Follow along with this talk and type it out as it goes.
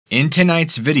In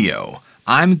tonight's video,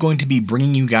 I'm going to be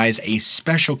bringing you guys a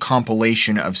special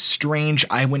compilation of strange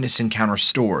eyewitness encounter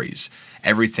stories.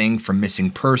 Everything from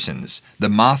missing persons, the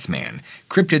Mothman,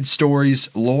 cryptid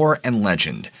stories, lore, and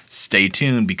legend. Stay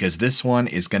tuned because this one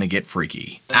is going to get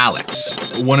freaky.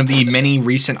 Alex, one of the many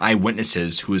recent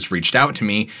eyewitnesses who has reached out to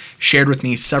me, shared with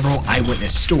me several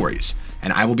eyewitness stories,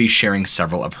 and I will be sharing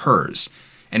several of hers.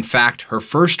 In fact, her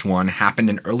first one happened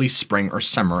in early spring or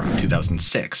summer of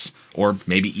 2006, or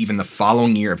maybe even the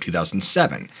following year of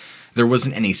 2007. There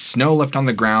wasn't any snow left on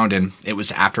the ground, and it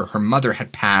was after her mother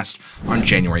had passed on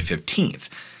January 15th.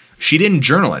 She didn't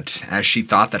journal it, as she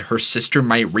thought that her sister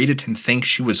might read it and think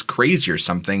she was crazy or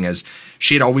something, as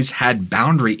she had always had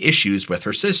boundary issues with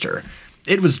her sister.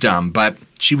 It was dumb, but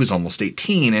she was almost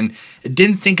 18 and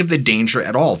didn't think of the danger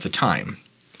at all at the time.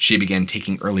 She began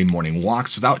taking early morning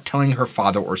walks without telling her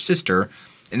father or sister.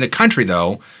 In the country,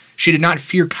 though, she did not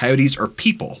fear coyotes or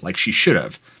people like she should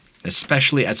have,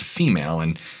 especially as a female,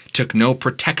 and took no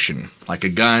protection, like a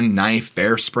gun, knife,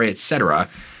 bear spray, etc.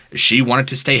 She wanted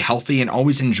to stay healthy and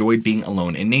always enjoyed being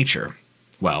alone in nature.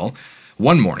 Well,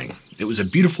 one morning, it was a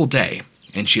beautiful day,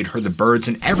 and she had heard the birds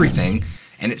and everything,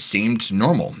 and it seemed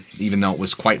normal, even though it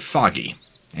was quite foggy.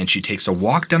 And she takes a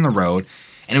walk down the road,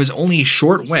 and it was only a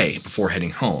short way before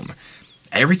heading home.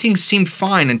 Everything seemed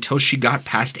fine until she got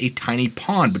past a tiny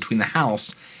pond between the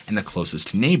house and the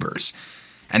closest neighbors.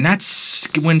 And that's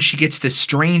when she gets this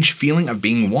strange feeling of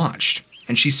being watched.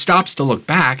 And she stops to look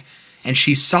back, and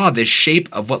she saw this shape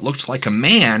of what looked like a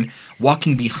man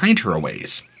walking behind her a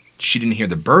ways. She didn't hear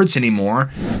the birds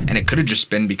anymore, and it could have just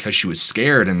been because she was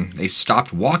scared and they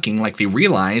stopped walking like they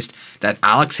realized that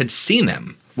Alex had seen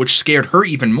them, which scared her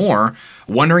even more,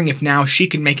 wondering if now she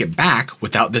could make it back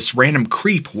without this random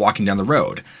creep walking down the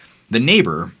road. The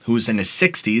neighbor, who was in his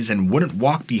 60s and wouldn't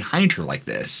walk behind her like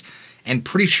this, and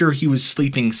pretty sure he was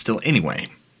sleeping still anyway.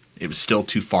 It was still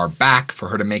too far back for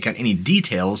her to make out any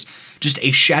details, just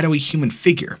a shadowy human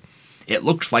figure. It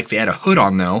looked like they had a hood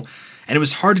on though, and it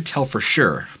was hard to tell for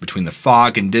sure between the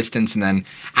fog and distance, and then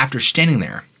after standing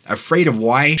there, afraid of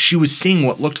why she was seeing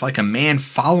what looked like a man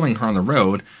following her on the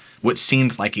road, what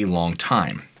seemed like a long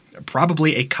time.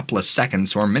 Probably a couple of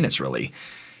seconds or minutes really.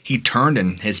 He turned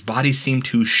and his body seemed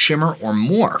to shimmer or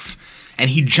morph, and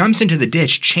he jumps into the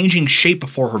ditch, changing shape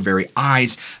before her very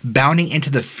eyes, bounding into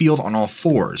the field on all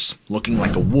fours, looking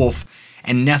like a wolf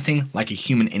and nothing like a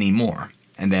human anymore,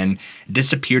 and then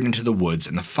disappeared into the woods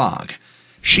in the fog.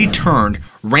 She turned,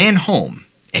 ran home,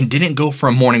 and didn't go for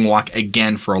a morning walk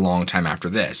again for a long time after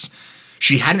this.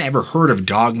 She hadn't ever heard of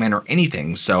dogmen or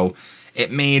anything, so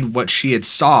it made what she had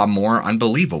saw more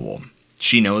unbelievable.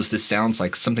 She knows this sounds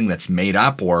like something that's made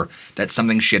up, or that's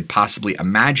something she had possibly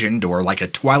imagined, or like a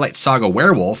Twilight Saga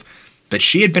werewolf, but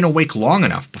she had been awake long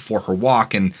enough before her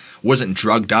walk and wasn't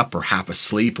drugged up or half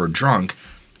asleep or drunk.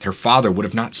 Her father would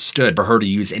have not stood for her to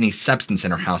use any substance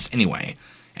in her house anyway.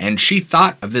 And she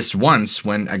thought of this once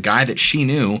when a guy that she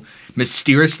knew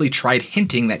mysteriously tried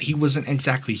hinting that he wasn't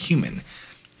exactly human.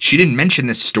 She didn't mention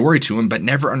this story to him, but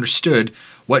never understood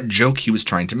what joke he was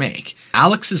trying to make.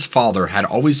 Alex's father had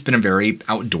always been a very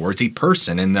outdoorsy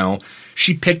person, and though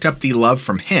she picked up the love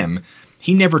from him,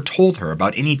 he never told her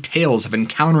about any tales of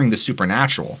encountering the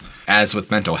supernatural. As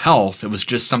with mental health, it was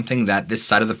just something that this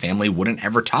side of the family wouldn't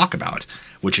ever talk about,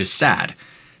 which is sad.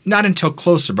 Not until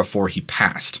closer before he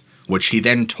passed, which he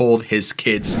then told his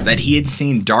kids that he had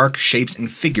seen dark shapes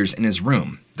and figures in his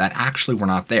room that actually were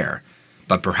not there.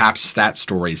 But perhaps that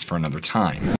story is for another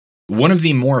time. One of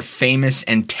the more famous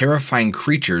and terrifying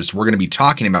creatures we're going to be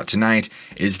talking about tonight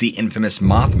is the infamous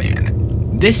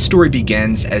Mothman. This story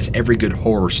begins as every good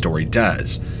horror story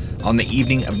does. On the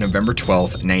evening of November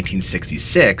 12th,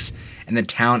 1966, in the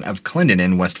town of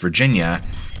Clendenin, West Virginia,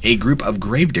 a group of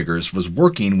gravediggers was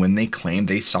working when they claimed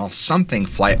they saw something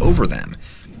fly over them.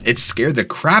 It scared the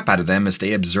crap out of them as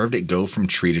they observed it go from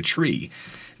tree to tree.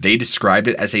 They described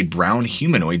it as a brown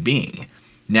humanoid being.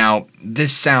 Now,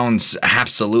 this sounds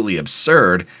absolutely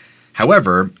absurd.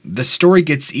 However, the story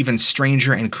gets even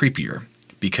stranger and creepier,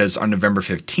 because on November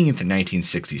 15th,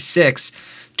 1966,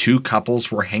 two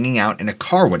couples were hanging out in a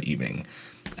car one evening.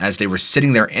 As they were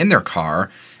sitting there in their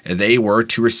car, they were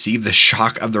to receive the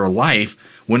shock of their life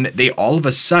when they all of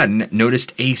a sudden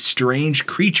noticed a strange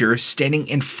creature standing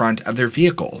in front of their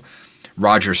vehicle.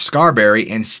 Roger Scarberry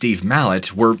and Steve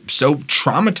Mallet were so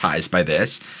traumatized by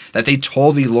this that they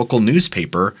told the local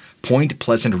newspaper, Point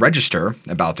Pleasant Register,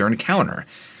 about their encounter.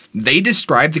 They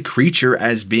described the creature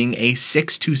as being a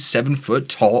 6 to 7 foot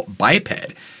tall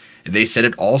biped. They said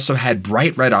it also had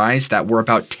bright red eyes that were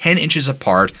about 10 inches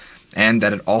apart, and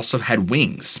that it also had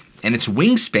wings, and its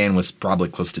wingspan was probably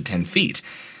close to 10 feet.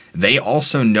 They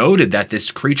also noted that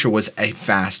this creature was a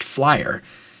fast flyer.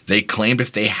 They claimed,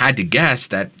 if they had to guess,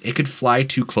 that it could fly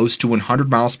to close to 100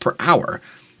 miles per hour.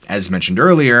 As mentioned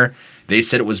earlier, they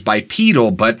said it was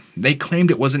bipedal, but they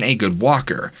claimed it wasn't a good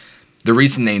walker. The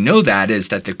reason they know that is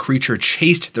that the creature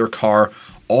chased their car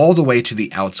all the way to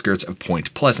the outskirts of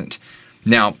Point Pleasant.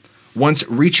 Now, once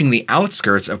reaching the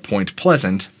outskirts of Point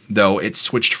Pleasant, though it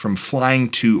switched from flying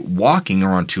to walking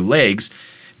or on two legs,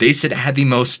 they said it had the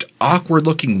most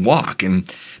awkward-looking walk,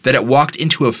 and that it walked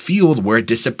into a field where it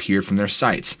disappeared from their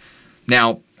sights.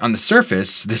 Now, on the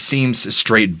surface, this seems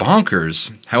straight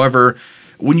bonkers. However,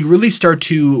 when you really start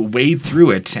to wade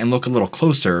through it and look a little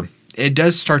closer, it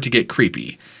does start to get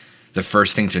creepy. The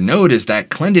first thing to note is that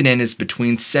Clendenin is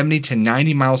between 70 to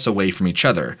 90 miles away from each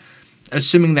other.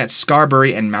 Assuming that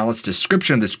Scarberry and Mallett's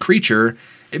description of this creature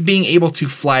being able to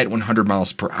fly at 100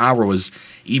 miles per hour was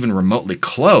even remotely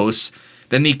close,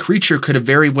 then the creature could have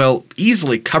very well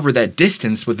easily covered that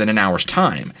distance within an hour's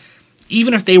time.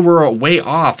 Even if they were way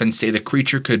off and say the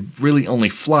creature could really only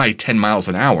fly 10 miles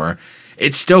an hour,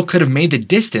 it still could have made the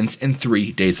distance in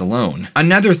 3 days alone.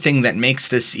 Another thing that makes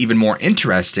this even more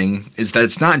interesting is that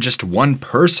it's not just one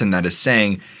person that is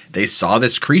saying they saw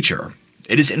this creature.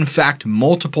 It is in fact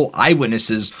multiple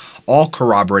eyewitnesses all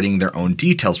corroborating their own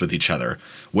details with each other,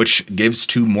 which gives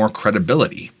to more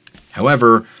credibility.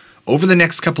 However, over the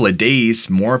next couple of days,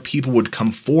 more people would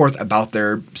come forth about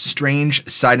their strange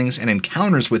sightings and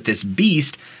encounters with this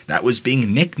beast that was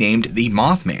being nicknamed the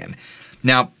Mothman.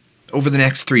 Now, over the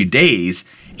next 3 days,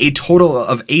 a total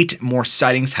of 8 more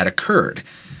sightings had occurred.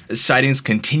 Sightings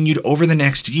continued over the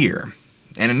next year.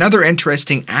 And another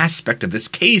interesting aspect of this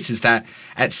case is that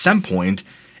at some point,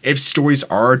 if stories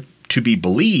are to be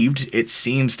believed, it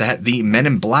seems that the Men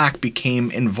in Black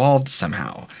became involved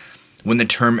somehow. When the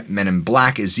term Men in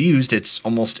Black is used, it's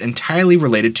almost entirely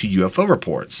related to UFO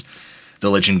reports. The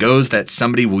legend goes that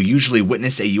somebody will usually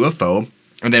witness a UFO,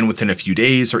 and then within a few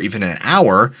days or even an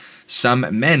hour, some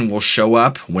men will show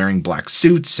up wearing black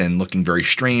suits and looking very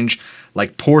strange,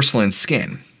 like porcelain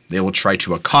skin. They will try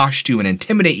to accost you and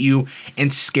intimidate you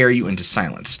and scare you into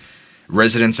silence.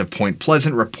 Residents of Point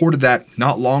Pleasant reported that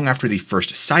not long after the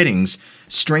first sightings,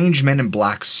 strange men in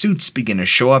black suits began to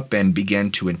show up and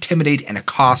began to intimidate and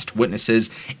accost witnesses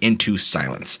into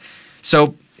silence.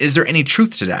 So, is there any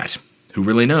truth to that? Who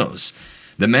really knows?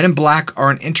 The Men in Black are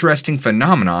an interesting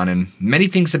phenomenon, and many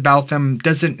things about them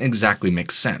doesn't exactly make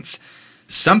sense.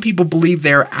 Some people believe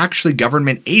they are actually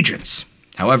government agents.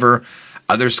 However,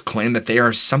 others claim that they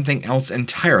are something else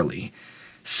entirely.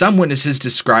 Some witnesses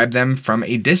describe them from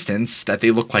a distance that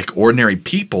they look like ordinary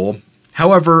people.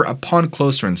 However, upon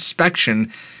closer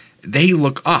inspection, they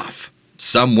look off.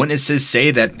 Some witnesses say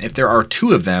that if there are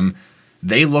 2 of them,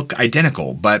 they look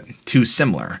identical, but too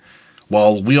similar.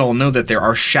 While we all know that there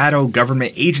are shadow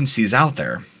government agencies out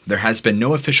there, there has been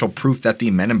no official proof that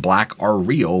the Men in Black are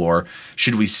real, or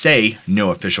should we say,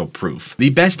 no official proof. The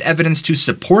best evidence to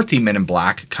support the Men in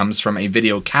Black comes from a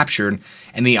video captured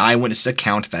in the eyewitness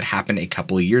account that happened a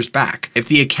couple of years back. If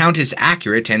the account is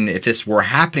accurate, and if this were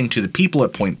happening to the people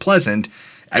at Point Pleasant,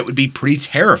 it would be pretty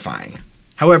terrifying.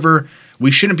 However,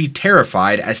 we shouldn't be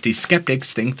terrified, as the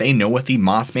skeptics think they know what the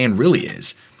Mothman really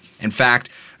is. In fact,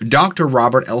 Dr.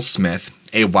 Robert L. Smith,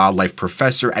 a wildlife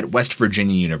professor at West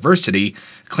Virginia University,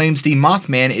 claims the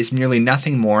Mothman is merely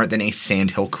nothing more than a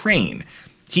sandhill crane.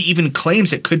 He even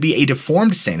claims it could be a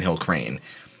deformed sandhill crane.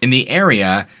 In the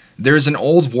area, there is an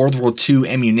old World War II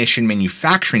ammunition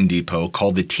manufacturing depot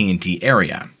called the TNT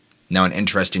area. Now, an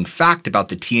interesting fact about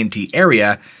the TNT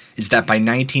area is that by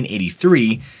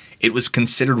 1983, it was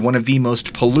considered one of the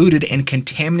most polluted and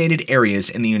contaminated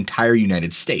areas in the entire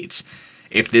United States.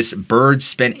 If this bird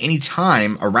spent any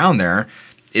time around there,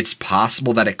 it's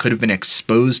possible that it could have been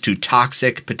exposed to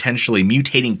toxic, potentially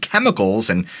mutating chemicals,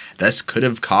 and thus could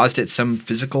have caused it some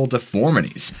physical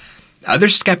deformities. Other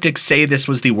skeptics say this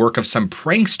was the work of some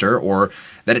prankster, or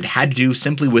that it had to do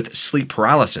simply with sleep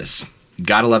paralysis.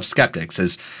 Gotta love skeptics,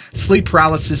 as sleep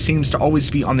paralysis seems to always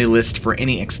be on the list for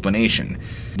any explanation.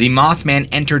 The Mothman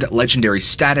entered legendary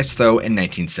status, though, in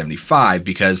 1975,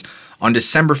 because on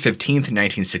December 15,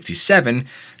 1967,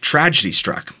 tragedy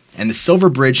struck, and the Silver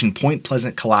Bridge in Point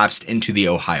Pleasant collapsed into the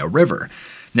Ohio River.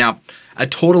 Now, a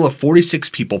total of 46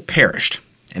 people perished,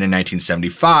 and in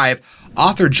 1975,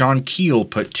 author John Keel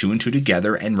put 2 and 2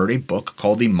 together and wrote a book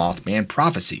called The Mothman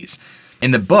Prophecies. In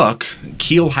the book,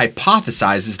 Keel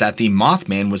hypothesizes that the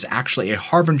Mothman was actually a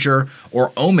harbinger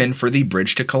or omen for the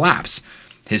bridge to collapse.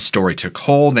 His story took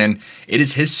hold, and it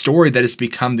is his story that has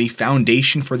become the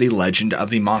foundation for the legend of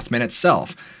the Mothman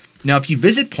itself. Now, if you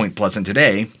visit Point Pleasant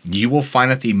today, you will find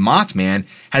that the Mothman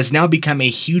has now become a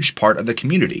huge part of the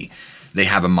community. They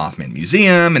have a Mothman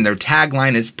museum, and their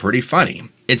tagline is pretty funny.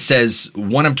 It says,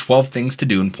 "One of 12 things to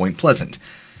do in Point Pleasant."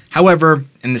 However,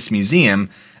 in this museum,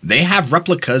 they have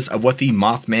replicas of what the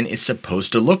Mothman is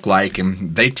supposed to look like,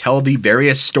 and they tell the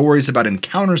various stories about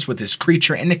encounters with this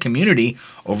creature in the community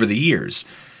over the years.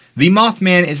 The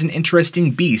Mothman is an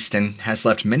interesting beast and has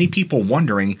left many people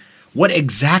wondering what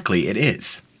exactly it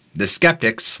is. The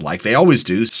skeptics, like they always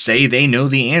do, say they know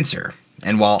the answer.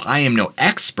 And while I am no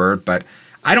expert, but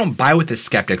I don't buy what the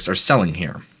skeptics are selling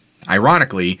here.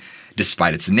 Ironically,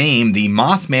 despite its name, the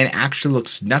Mothman actually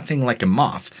looks nothing like a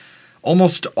moth.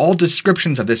 Almost all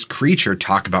descriptions of this creature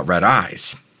talk about red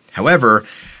eyes. However,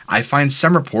 I find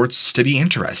some reports to be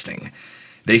interesting.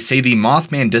 They say the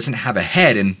Mothman doesn't have a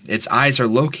head and its eyes are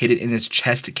located in its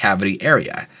chest cavity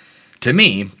area. To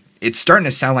me, it's starting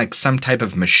to sound like some type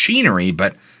of machinery,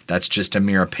 but that's just a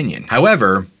mere opinion.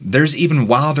 However, there's even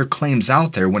wilder claims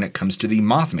out there when it comes to the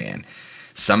Mothman.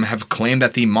 Some have claimed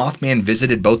that the Mothman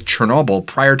visited both Chernobyl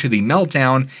prior to the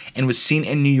meltdown and was seen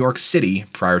in New York City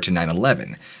prior to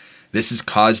 9/11. This has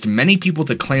caused many people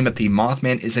to claim that the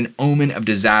Mothman is an omen of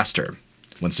disaster.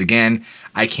 Once again,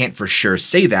 I can't for sure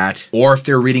say that, or if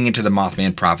they're reading into the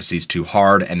Mothman prophecies too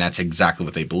hard, and that's exactly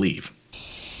what they believe.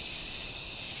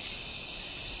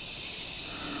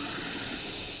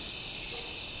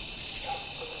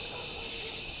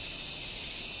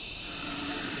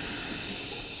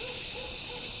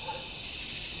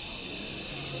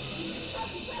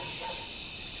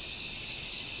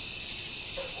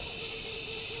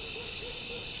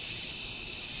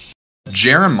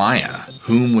 Jeremiah,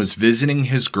 whom was visiting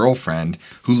his girlfriend,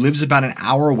 who lives about an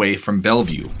hour away from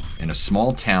Bellevue, in a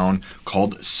small town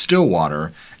called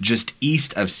Stillwater, just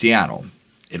east of Seattle.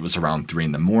 It was around 3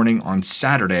 in the morning on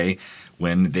Saturday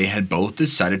when they had both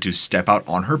decided to step out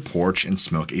on her porch and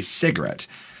smoke a cigarette.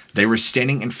 They were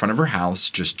standing in front of her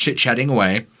house, just chit-chatting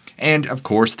away, and of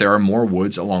course there are more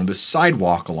woods along the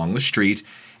sidewalk along the street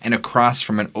and across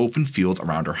from an open field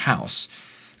around her house.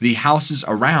 The houses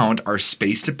around are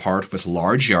spaced apart with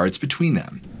large yards between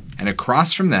them, and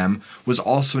across from them was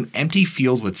also an empty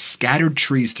field with scattered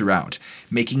trees throughout,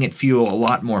 making it feel a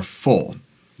lot more full.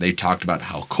 They talked about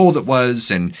how cold it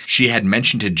was, and she had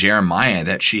mentioned to Jeremiah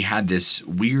that she had this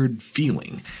weird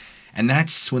feeling, and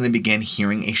that's when they began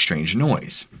hearing a strange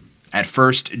noise. At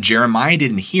first, Jeremiah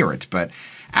didn't hear it, but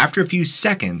after a few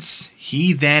seconds,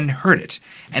 he then heard it,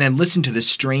 and had listened to this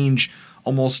strange,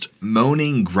 almost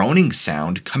moaning, groaning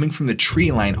sound coming from the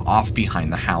tree line off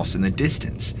behind the house in the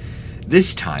distance.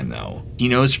 This time, though, he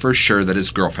knows for sure that his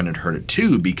girlfriend had heard it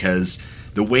too, because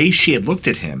the way she had looked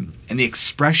at him and the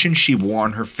expression she wore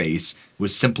on her face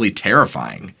was simply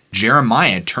terrifying.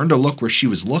 Jeremiah turned to look where she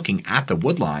was looking at the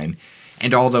woodline,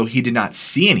 and although he did not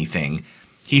see anything,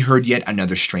 he heard yet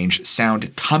another strange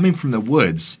sound coming from the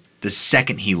woods the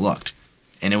second he looked.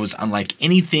 And it was unlike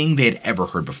anything they had ever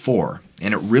heard before,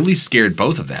 and it really scared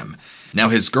both of them. Now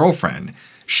his girlfriend,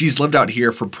 she's lived out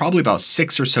here for probably about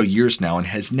 6 or so years now and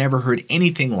has never heard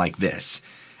anything like this.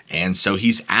 And so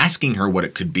he's asking her what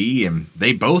it could be, and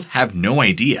they both have no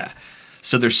idea.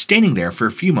 So they're standing there for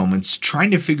a few moments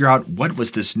trying to figure out what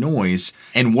was this noise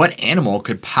and what animal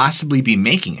could possibly be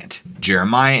making it.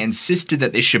 Jeremiah insisted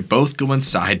that they should both go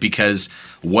inside because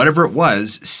whatever it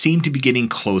was seemed to be getting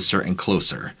closer and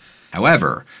closer.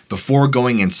 However, before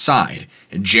going inside,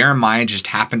 Jeremiah just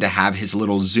happened to have his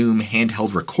little Zoom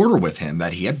handheld recorder with him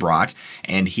that he had brought,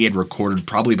 and he had recorded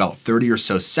probably about 30 or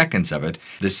so seconds of it,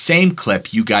 the same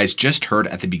clip you guys just heard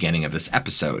at the beginning of this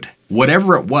episode.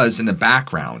 Whatever it was in the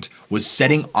background was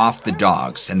setting off the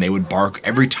dogs, and they would bark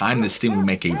every time this thing would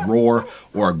make a roar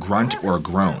or a grunt or a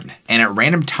groan, and at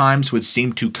random times would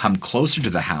seem to come closer to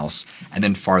the house and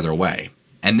then farther away.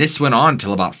 And this went on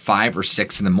till about 5 or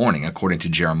 6 in the morning, according to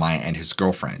Jeremiah and his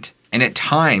girlfriend. And at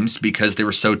times, because they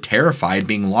were so terrified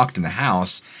being locked in the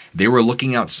house, they were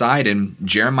looking outside, and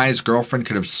Jeremiah's girlfriend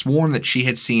could have sworn that she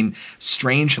had seen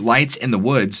strange lights in the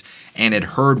woods and had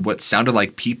heard what sounded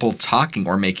like people talking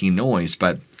or making noise,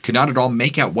 but could not at all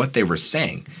make out what they were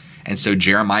saying. And so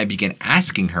Jeremiah began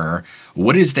asking her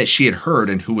what it is that she had heard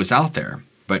and who was out there.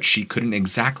 But she couldn't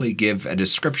exactly give a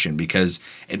description because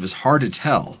it was hard to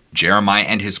tell. Jeremiah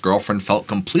and his girlfriend felt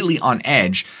completely on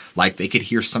edge, like they could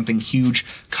hear something huge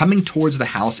coming towards the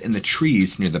house in the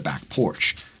trees near the back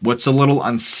porch. What's a little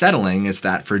unsettling is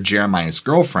that for Jeremiah's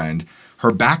girlfriend,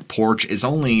 her back porch is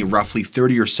only roughly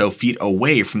 30 or so feet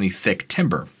away from the thick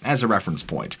timber, as a reference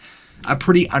point. A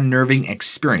pretty unnerving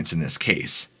experience in this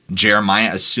case.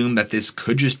 Jeremiah assumed that this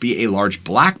could just be a large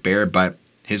black bear, but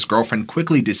his girlfriend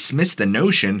quickly dismissed the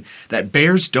notion that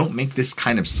bears don't make this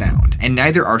kind of sound, and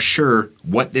neither are sure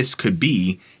what this could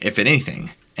be, if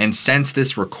anything. And since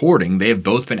this recording, they have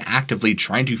both been actively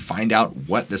trying to find out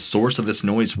what the source of this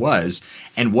noise was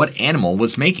and what animal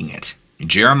was making it.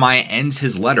 Jeremiah ends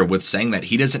his letter with saying that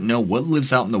he doesn't know what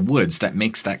lives out in the woods that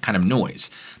makes that kind of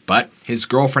noise, but his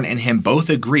girlfriend and him both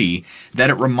agree that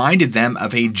it reminded them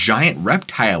of a giant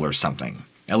reptile or something.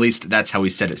 At least that's how he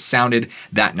said it sounded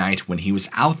that night when he was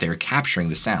out there capturing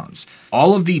the sounds.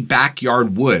 All of the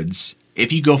backyard woods,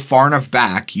 if you go far enough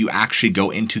back, you actually go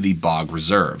into the bog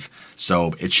reserve.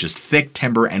 So it's just thick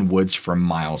timber and woods for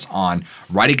miles on,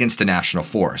 right against the national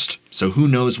forest. So who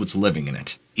knows what's living in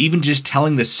it? Even just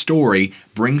telling this story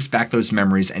brings back those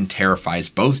memories and terrifies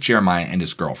both Jeremiah and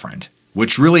his girlfriend.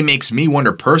 Which really makes me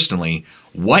wonder personally,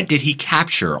 what did he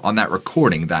capture on that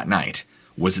recording that night?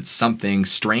 Was it something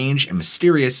strange and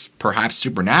mysterious, perhaps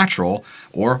supernatural,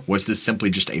 or was this simply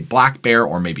just a black bear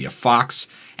or maybe a fox,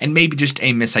 and maybe just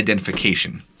a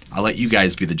misidentification? I'll let you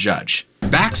guys be the judge.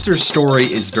 Baxter's story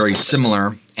is very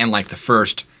similar, and like the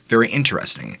first, very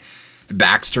interesting.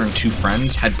 Baxter and two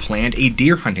friends had planned a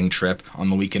deer hunting trip on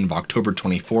the weekend of October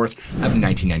 24th of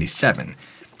 1997.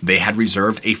 They had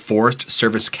reserved a Forest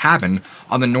Service cabin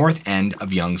on the north end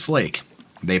of Young's Lake.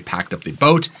 They packed up the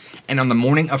boat, and on the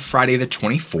morning of Friday the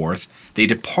 24th, they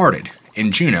departed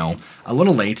in Juneau, a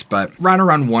little late, but right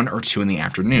around 1 or 2 in the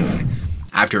afternoon,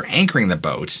 after anchoring the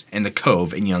boat in the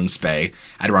cove in Young's Bay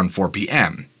at around 4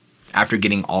 p.m. After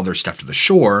getting all their stuff to the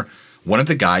shore, one of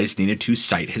the guys needed to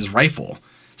sight his rifle.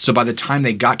 So by the time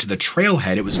they got to the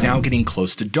trailhead, it was now getting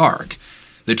close to dark.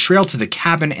 The trail to the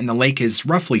cabin and the lake is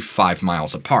roughly 5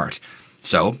 miles apart.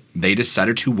 So they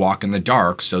decided to walk in the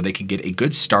dark so they could get a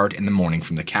good start in the morning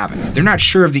from the cabin. They're not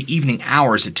sure of the evening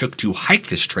hours it took to hike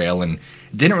this trail and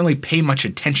didn't really pay much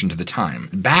attention to the time.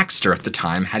 Baxter at the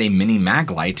time had a mini mag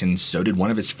light and so did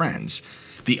one of his friends.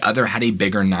 The other had a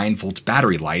bigger 9-volt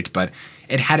battery light, but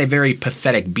it had a very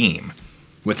pathetic beam.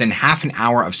 Within half an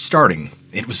hour of starting,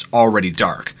 it was already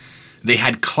dark. They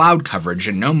had cloud coverage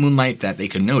and no moonlight that they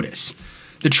could notice.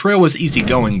 The trail was easy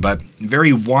going, but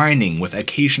very winding with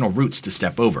occasional roots to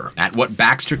step over. At what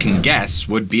Baxter can guess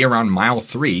would be around mile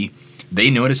 3,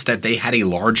 they noticed that they had a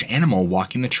large animal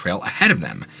walking the trail ahead of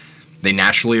them. They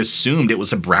naturally assumed it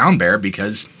was a brown bear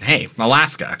because, hey,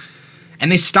 Alaska.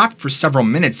 And they stopped for several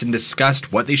minutes and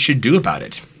discussed what they should do about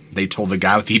it. They told the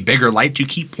guy with the bigger light to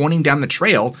keep pointing down the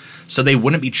trail so they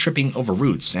wouldn't be tripping over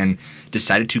roots and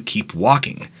decided to keep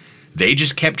walking. They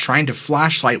just kept trying to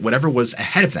flashlight whatever was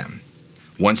ahead of them.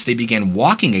 Once they began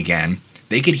walking again,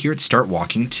 they could hear it start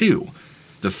walking too.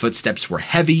 The footsteps were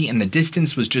heavy and the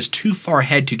distance was just too far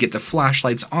ahead to get the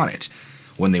flashlights on it.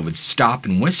 When they would stop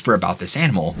and whisper about this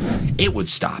animal, it would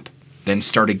stop, then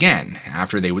start again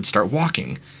after they would start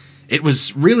walking. It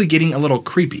was really getting a little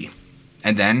creepy.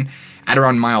 And then, at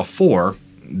around mile 4,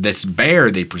 this bear,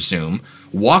 they presume,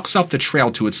 walks off the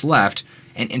trail to its left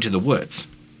and into the woods.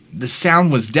 The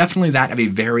sound was definitely that of a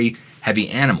very heavy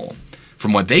animal.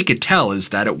 From what they could tell is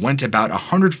that it went about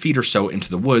 100 feet or so into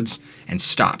the woods and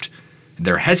stopped.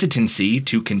 Their hesitancy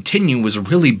to continue was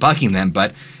really bugging them,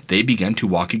 but they began to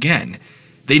walk again.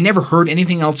 They never heard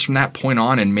anything else from that point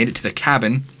on and made it to the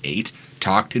cabin, ate,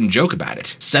 talked, and joked about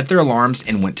it, set their alarms,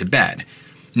 and went to bed.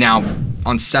 Now,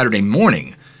 on Saturday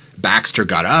morning, Baxter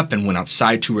got up and went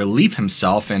outside to relieve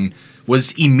himself and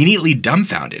was immediately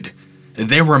dumbfounded.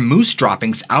 There were moose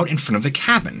droppings out in front of the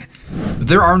cabin.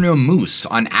 There are no moose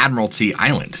on Admiralty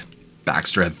Island.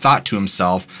 Baxter had thought to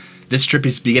himself, this trip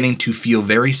is beginning to feel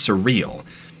very surreal.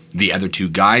 The other two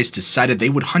guys decided they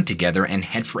would hunt together and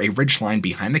head for a ridgeline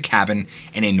behind the cabin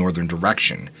in a northern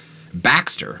direction.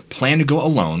 Baxter planned to go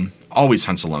alone, always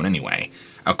hunts alone anyway,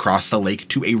 across the lake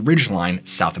to a ridgeline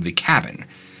south of the cabin.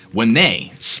 When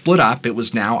they split up, it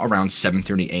was now around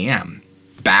 7:30 a.m.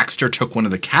 Baxter took one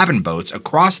of the cabin boats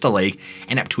across the lake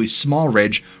and up to a small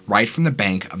ridge right from the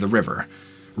bank of the river.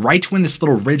 Right when this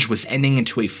little ridge was ending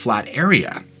into a flat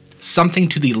area, something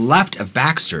to the left of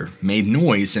Baxter made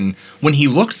noise, and when he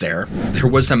looked there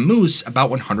was a moose about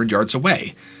 100 yards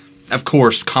away. Of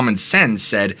course, common sense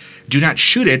said, do not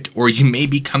shoot it or you may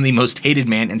become the most hated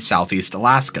man in Southeast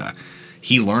Alaska.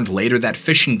 He learned later that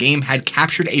Fish and Game had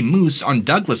captured a moose on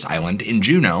Douglas Island in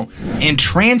Juneau and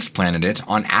transplanted it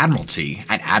on Admiralty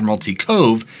at Admiralty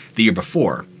Cove the year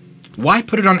before. Why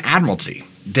put it on Admiralty?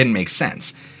 Didn't make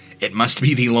sense. It must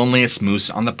be the loneliest moose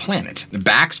on the planet.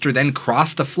 Baxter then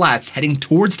crossed the flats heading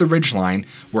towards the ridgeline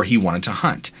where he wanted to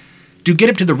hunt. To get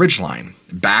up to the ridgeline,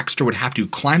 Baxter would have to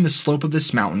climb the slope of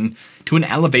this mountain to an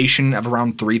elevation of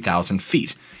around 3,000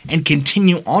 feet and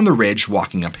continue on the ridge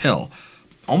walking uphill.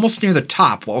 Almost near the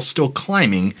top, while still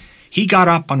climbing, he got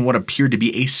up on what appeared to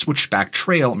be a switchback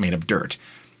trail made of dirt.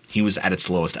 He was at its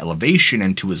lowest elevation,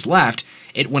 and to his left,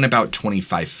 it went about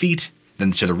 25 feet,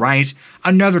 Then to the right,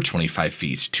 another 25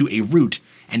 feet to a root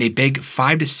and a big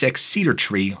 5 to 6 cedar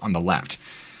tree on the left.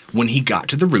 When he got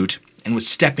to the root and was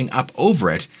stepping up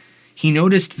over it, he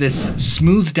noticed this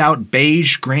smoothed out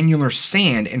beige granular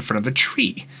sand in front of the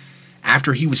tree.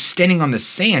 After he was standing on the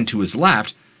sand to his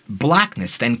left,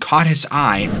 blackness then caught his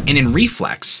eye, and in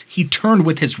reflex, he turned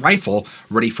with his rifle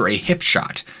ready for a hip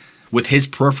shot. With his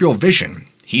peripheral vision,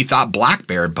 he thought black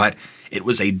bear, but it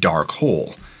was a dark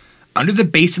hole. Under the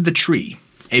base of the tree,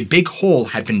 a big hole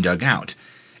had been dug out.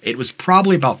 It was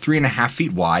probably about 3.5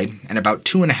 feet wide and about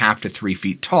 2.5 to 3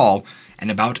 feet tall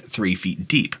and about 3 feet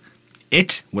deep.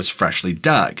 It was freshly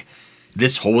dug.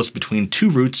 This hole was between two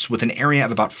roots with an area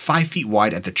of about 5 feet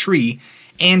wide at the tree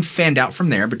and fanned out from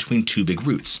there between two big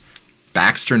roots.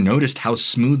 Baxter noticed how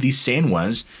smooth the sand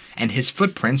was and his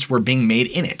footprints were being made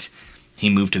in it. He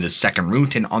moved to the second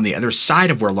root, and on the other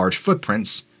side of where large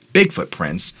footprints, big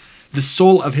footprints, the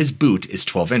sole of his boot is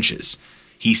 12 inches.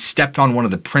 He stepped on one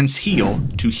of the print's heel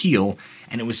to heel,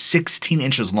 and it was 16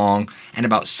 inches long and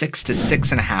about 6 to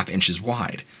 6.5 inches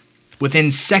wide.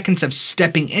 Within seconds of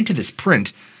stepping into this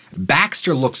print,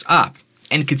 Baxter looks up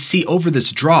and could see over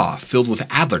this draw filled with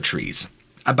adler trees.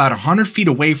 About 100 feet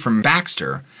away from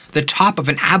Baxter, the top of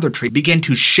an adler tree began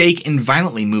to shake and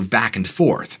violently move back and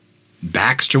forth.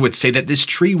 Baxter would say that this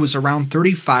tree was around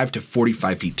 35 to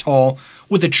 45 feet tall,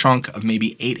 with a trunk of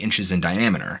maybe 8 inches in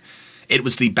diameter. It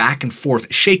was the back and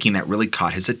forth shaking that really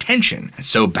caught his attention, and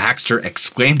so Baxter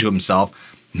exclaimed to himself,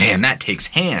 "Man, that takes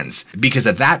hands," because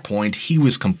at that point he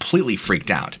was completely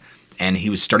freaked out, and he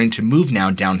was starting to move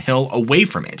now downhill away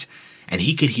from it, and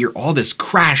he could hear all this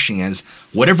crashing as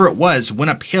whatever it was went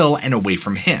uphill and away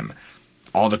from him.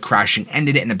 All the crashing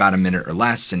ended in about a minute or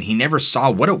less, and he never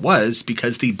saw what it was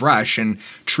because the brush and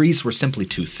trees were simply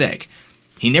too thick.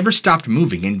 He never stopped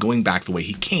moving and going back the way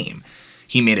he came.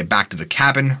 He made it back to the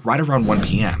cabin right around 1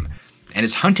 p.m., and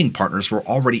his hunting partners were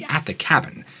already at the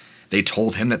cabin. They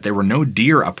told him that there were no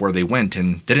deer up where they went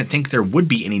and didn't think there would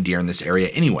be any deer in this area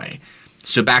anyway.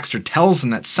 So Baxter tells them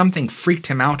that something freaked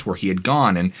him out where he had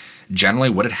gone and generally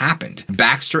what had happened.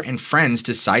 Baxter and friends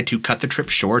decide to cut the trip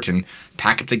short and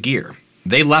pack up the gear.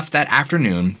 They left that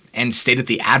afternoon and stayed at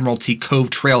the Admiralty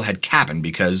Cove Trailhead cabin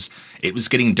because it was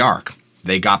getting dark.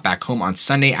 They got back home on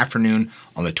Sunday afternoon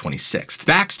on the 26th.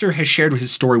 Baxter has shared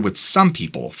his story with some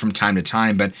people from time to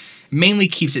time, but mainly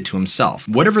keeps it to himself.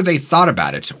 Whatever they thought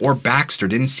about it, or Baxter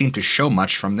didn't seem to show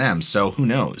much from them, so who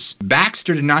knows.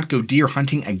 Baxter did not go deer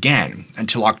hunting again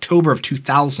until October of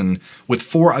 2000 with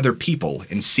 4 other people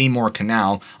in Seymour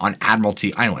Canal on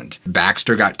Admiralty Island.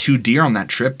 Baxter got 2 deer on that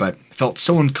trip, but felt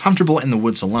so uncomfortable in the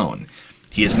woods alone.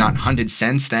 He has not hunted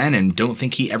since then and don't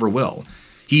think he ever will.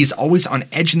 He's always on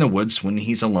edge in the woods when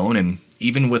he's alone and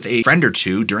even with a friend or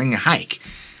two during a hike.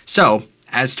 So,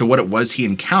 as to what it was he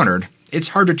encountered, it's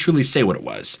hard to truly say what it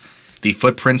was. The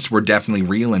footprints were definitely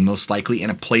real and most likely in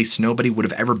a place nobody would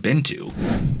have ever been to.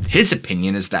 His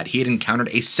opinion is that he had encountered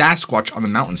a Sasquatch on the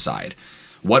mountainside.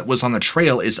 What was on the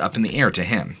trail is up in the air to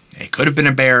him. It could have been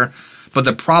a bear, but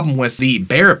the problem with the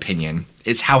bear opinion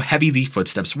is how heavy the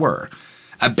footsteps were.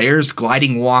 A bear's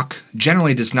gliding walk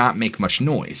generally does not make much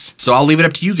noise. So I'll leave it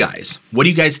up to you guys. What do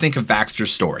you guys think of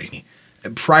Baxter's story?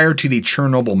 Prior to the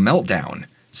Chernobyl meltdown,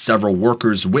 several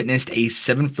workers witnessed a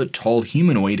 7-foot-tall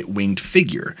humanoid winged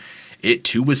figure. It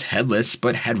too was headless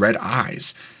but had red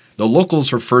eyes. The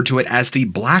locals referred to it as the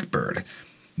Blackbird.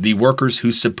 The workers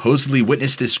who supposedly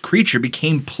witnessed this creature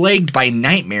became plagued by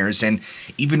nightmares and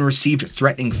even received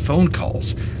threatening phone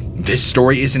calls. This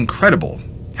story is incredible.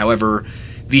 However,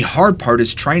 the hard part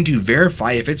is trying to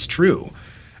verify if it's true.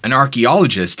 An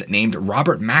archaeologist named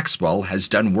Robert Maxwell has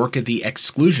done work at the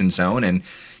exclusion zone, and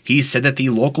he said that the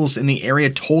locals in the area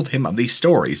told him of the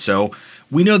story, so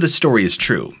we know the story is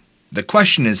true. The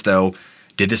question is, though,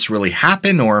 did this really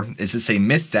happen, or is this a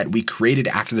myth that we created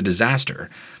after the disaster?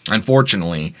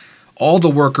 Unfortunately, all the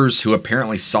workers who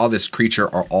apparently saw this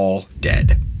creature are all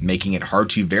dead, making it hard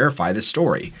to verify the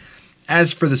story.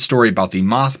 As for the story about the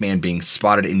Mothman being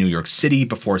spotted in New York City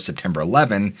before September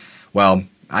 11, well,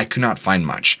 I could not find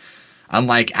much.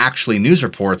 Unlike actually news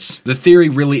reports, the theory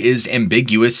really is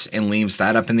ambiguous and leaves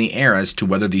that up in the air as to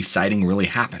whether the sighting really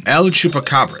happened. El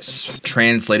Chupacabras,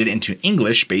 translated into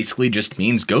English, basically just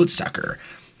means goat sucker.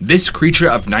 This creature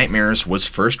of nightmares was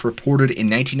first reported in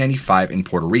 1995 in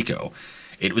Puerto Rico.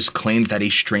 It was claimed that a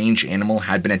strange animal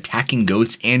had been attacking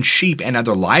goats and sheep and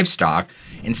other livestock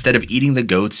instead of eating the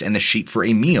goats and the sheep for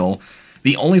a meal.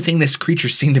 The only thing this creature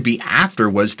seemed to be after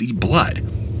was the blood.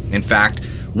 In fact,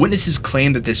 witnesses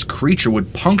claimed that this creature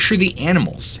would puncture the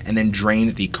animals and then drain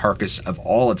the carcass of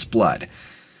all its blood.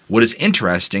 What is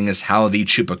interesting is how the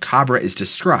chupacabra is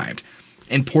described.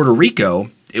 In Puerto Rico,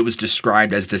 It was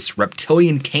described as this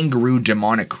reptilian kangaroo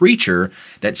demonic creature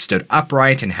that stood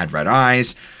upright and had red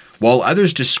eyes, while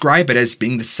others describe it as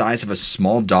being the size of a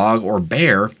small dog or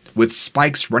bear with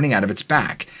spikes running out of its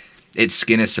back. Its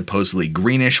skin is supposedly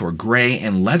greenish or gray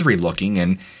and leathery looking,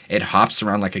 and it hops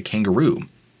around like a kangaroo.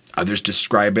 Others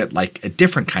describe it like a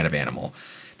different kind of animal.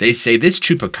 They say this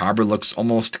chupacabra looks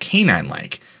almost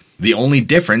canine-like, the only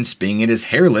difference being it is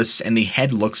hairless and the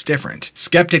head looks different.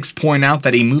 Skeptics point out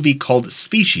that a movie called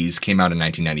Species came out in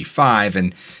 1995,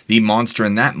 and the monster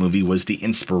in that movie was the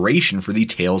inspiration for the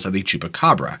tales of the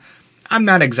chupacabra. I'm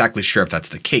not exactly sure if that's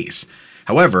the case.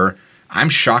 However, I'm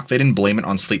shocked they didn't blame it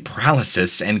on sleep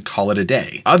paralysis and call it a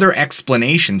day. Other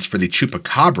explanations for the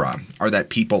chupacabra are that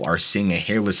people are seeing a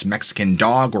hairless Mexican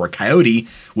dog or a coyote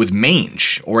with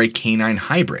mange or a canine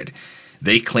hybrid.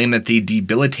 They claim that the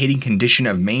debilitating condition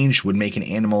of mange would make an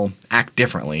animal act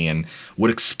differently and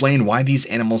would explain why these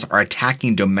animals are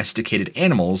attacking domesticated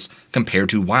animals compared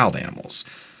to wild animals.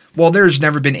 While there's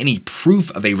never been any proof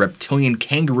of a reptilian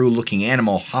kangaroo-looking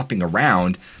animal hopping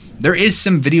around, there is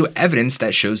some video evidence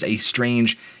that shows a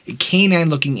strange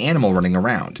canine-looking animal running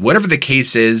around. Whatever the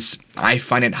case is, I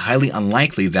find it highly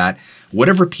unlikely that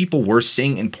whatever people were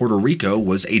seeing in Puerto Rico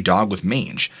was a dog with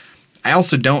mange. I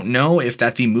also don't know if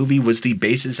that the movie was the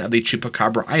basis of the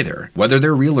chupacabra either, whether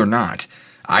they're real or not.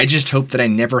 I just hope that I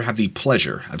never have the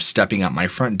pleasure of stepping out my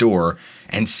front door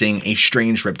and seeing a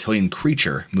strange reptilian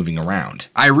creature moving around.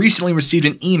 I recently received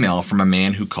an email from a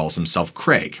man who calls himself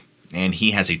Craig, and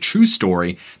he has a true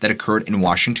story that occurred in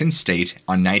Washington State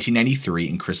on 1993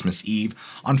 and Christmas Eve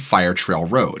on Fire Trail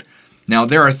Road. Now,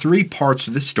 there are 3 parts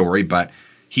to this story, but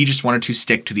he just wanted to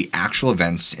stick to the actual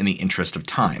events in the interest of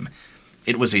time.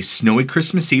 It was a snowy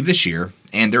Christmas Eve this year,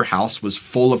 and their house was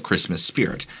full of Christmas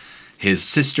spirit. His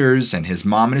sisters and his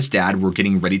mom and his dad were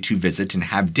getting ready to visit and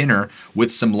have dinner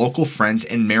with some local friends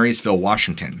in Marysville,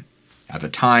 Washington. At the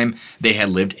time, they had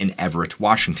lived in Everett,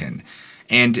 Washington.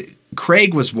 And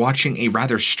Craig was watching a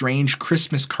rather strange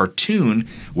Christmas cartoon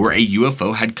where a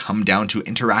UFO had come down to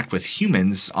interact with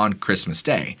humans on Christmas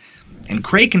Day. And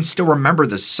Craig can still remember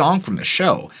the song from the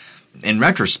show. In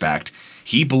retrospect,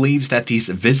 he believes that these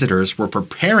visitors were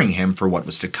preparing him for what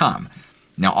was to come.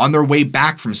 Now, on their way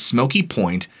back from Smoky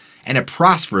Point and a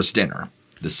prosperous dinner,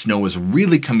 the snow was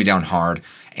really coming down hard,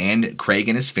 and Craig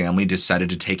and his family decided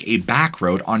to take a back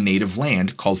road on native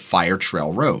land called Fire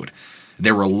Trail Road.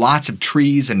 There were lots of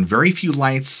trees and very few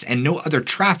lights and no other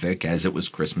traffic as it was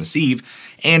Christmas Eve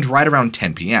and right around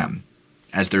 10 p.m.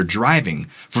 As they're driving,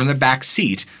 from the back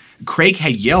seat, Craig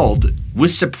had yelled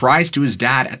with surprise to his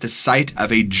dad at the sight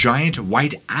of a giant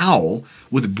white owl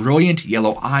with brilliant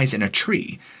yellow eyes in a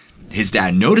tree. His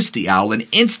dad noticed the owl and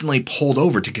instantly pulled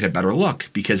over to get a better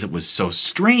look because it was so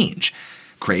strange.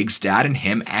 Craig's dad and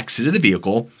him exited the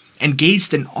vehicle and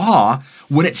gazed in awe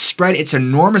when it spread its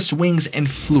enormous wings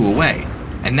and flew away.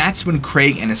 And that's when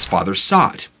Craig and his father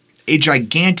saw it. A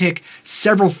gigantic,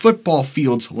 several football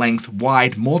fields length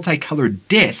wide, multicolored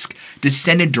disc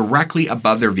descended directly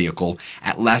above their vehicle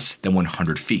at less than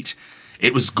 100 feet.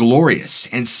 It was glorious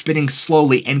and spinning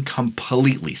slowly and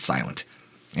completely silent.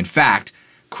 In fact,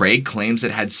 Craig claims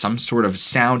it had some sort of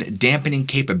sound dampening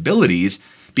capabilities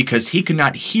because he could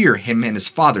not hear him and his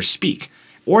father speak,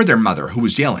 or their mother, who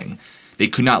was yelling. They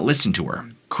could not listen to her.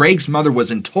 Craig's mother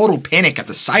was in total panic at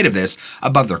the sight of this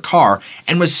above their car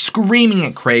and was screaming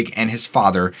at Craig and his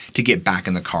father to get back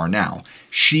in the car now.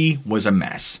 She was a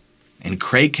mess. And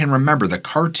Craig can remember the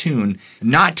cartoon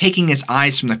not taking his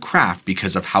eyes from the craft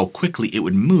because of how quickly it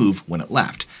would move when it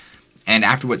left. And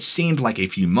after what seemed like a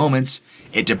few moments,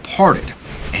 it departed.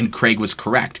 And Craig was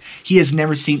correct. He has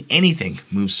never seen anything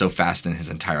move so fast in his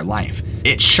entire life.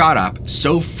 It shot up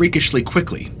so freakishly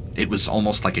quickly. It was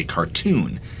almost like a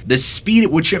cartoon. The speed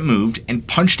at which it moved and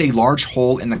punched a large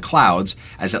hole in the clouds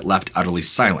as it left utterly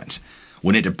silent.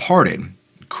 When it departed,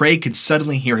 Craig could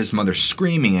suddenly hear his mother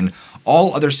screaming and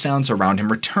all other sounds around him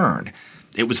returned.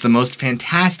 It was the most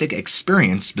fantastic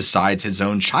experience besides his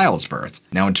own child's birth.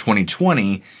 Now in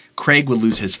 2020, Craig would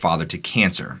lose his father to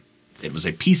cancer. It was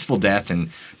a peaceful death, and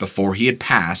before he had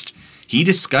passed, he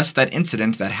discussed that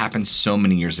incident that happened so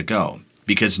many years ago,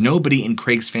 because nobody in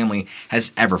Craig's family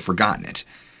has ever forgotten it.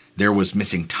 There was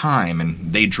missing time,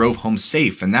 and they drove home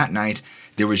safe, and that night,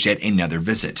 there was yet another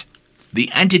visit. The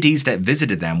entities that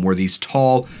visited them were these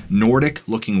tall,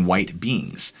 Nordic-looking white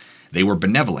beings. They were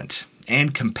benevolent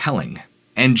and compelling.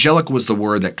 Angelic was the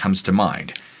word that comes to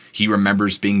mind. He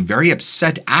remembers being very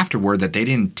upset afterward that they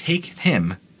didn't take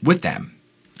him with them.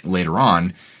 Later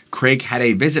on, Craig had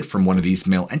a visit from one of these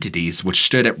male entities, which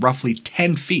stood at roughly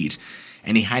 10 feet,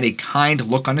 and he had a kind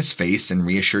look on his face and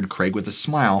reassured Craig with a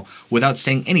smile without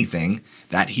saying anything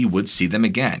that he would see them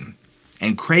again.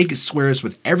 And Craig swears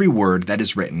with every word that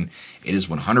is written it is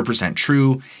 100%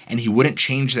 true, and he wouldn't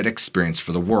change that experience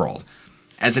for the world,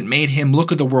 as it made him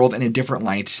look at the world in a different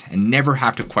light and never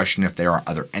have to question if there are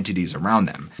other entities around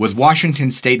them. With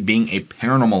Washington State being a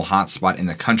paranormal hotspot in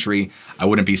the country, I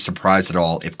wouldn't be surprised at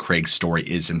all if Craig's story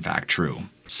is in fact true.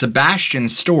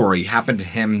 Sebastian's story happened to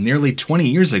him nearly 20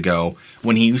 years ago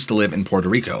when he used to live in Puerto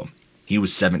Rico. He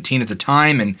was 17 at the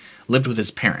time and lived with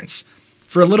his parents.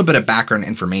 For a little bit of background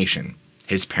information,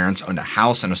 his parents owned a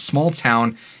house in a small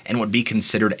town in what would be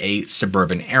considered a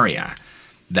suburban area.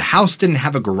 The house didn't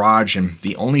have a garage, and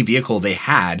the only vehicle they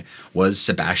had was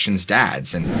Sebastian's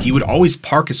dad's, and he would always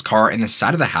park his car in the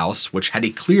side of the house, which had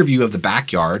a clear view of the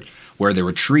backyard where there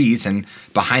were trees, and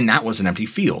behind that was an empty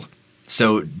field.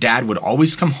 So Dad would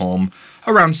always come home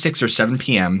around 6 or 7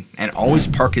 p.m. and always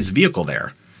park his vehicle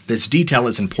there. This detail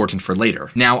is important for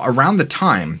later. Now, around the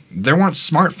time, there weren't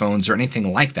smartphones or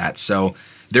anything like that, so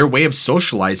their way of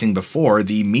socializing before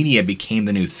the media became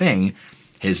the new thing,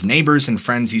 his neighbors and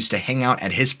friends used to hang out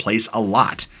at his place a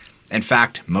lot. In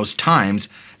fact, most times,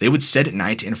 they would sit at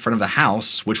night in front of the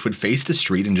house, which would face the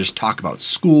street, and just talk about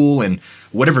school and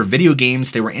whatever video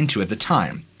games they were into at the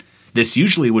time. This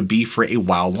usually would be for a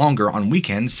while longer on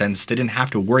weekends since they didn't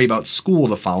have to worry about school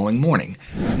the following morning.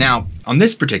 Now, on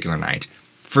this particular night,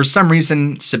 for some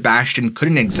reason, Sebastian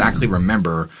couldn't exactly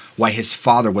remember why his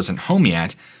father wasn't home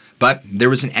yet, but there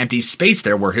was an empty space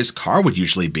there where his car would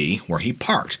usually be, where he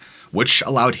parked, which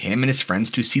allowed him and his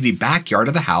friends to see the backyard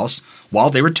of the house while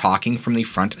they were talking from the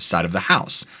front side of the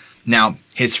house. Now,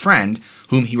 his friend,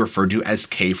 whom he referred to as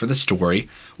Kay for the story,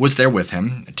 was there with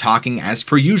him, talking as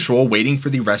per usual, waiting for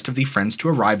the rest of the friends to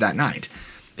arrive that night.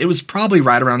 It was probably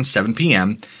right around 7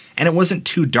 p.m., and it wasn't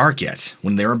too dark yet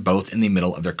when they were both in the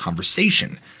middle of their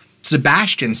conversation.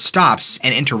 Sebastian stops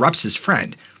and interrupts his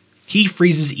friend. He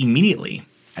freezes immediately,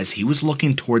 as he was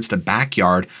looking towards the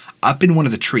backyard up in one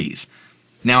of the trees.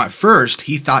 Now, at first,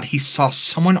 he thought he saw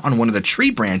someone on one of the tree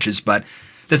branches, but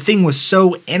the thing was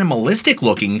so animalistic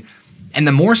looking, and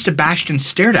the more Sebastian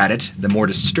stared at it, the more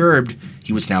disturbed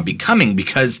he was now becoming,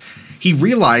 because he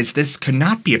realized this could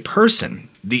not be a person.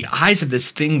 The eyes of this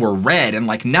thing were red and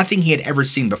like nothing he had ever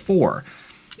seen before.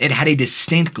 It had a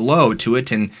distinct glow to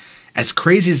it, and as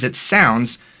crazy as it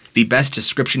sounds, the best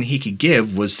description he could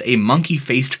give was a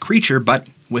monkey-faced creature, but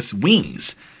with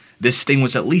wings. This thing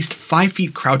was at least 5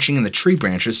 feet crouching in the tree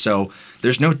branches, so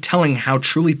there's no telling how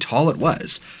truly tall it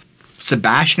was.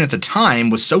 Sebastian at the time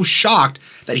was so shocked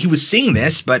that he was seeing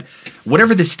this, but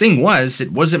whatever this thing was,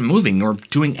 it wasn't moving or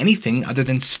doing anything other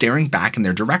than staring back in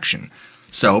their direction.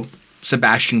 So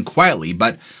Sebastian quietly,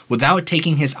 but without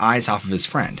taking his eyes off of his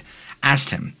friend,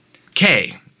 asked him,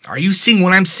 "Kay, are you seeing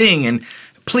what I'm seeing? And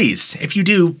please, if you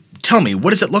do, tell me, what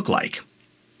does it look like?"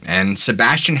 And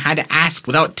Sebastian had to ask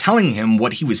without telling him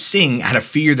what he was seeing out of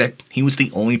fear that he was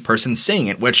the only person seeing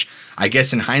it, which I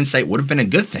guess in hindsight would have been a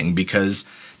good thing because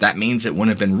that means it wouldn't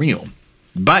have been real.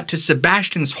 But to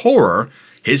Sebastian's horror,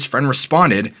 his friend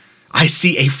responded, "I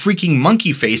see a freaking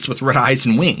monkey face with red eyes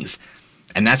and wings."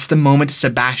 And that's the moment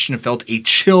Sebastian felt a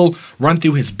chill run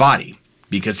through his body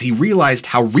because he realized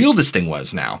how real this thing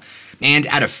was now. And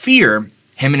out of fear,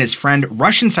 him and his friend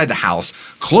rush inside the house,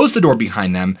 close the door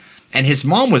behind them, and his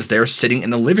mom was there sitting in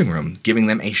the living room, giving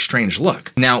them a strange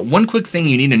look. Now, one quick thing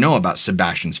you need to know about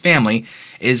Sebastian's family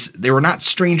is they were not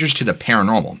strangers to the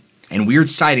paranormal and weird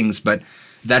sightings, but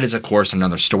that is, of course,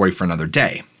 another story for another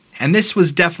day. And this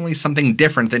was definitely something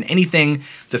different than anything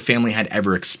the family had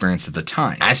ever experienced at the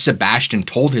time. As Sebastian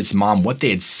told his mom what they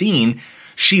had seen,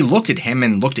 she looked at him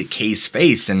and looked at Kay's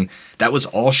face, and that was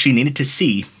all she needed to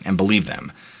see and believe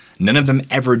them. None of them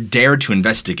ever dared to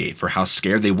investigate for how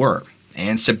scared they were.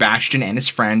 And Sebastian and his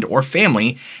friend or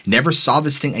family never saw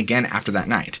this thing again after that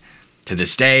night. To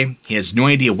this day, he has no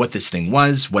idea what this thing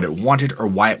was, what it wanted, or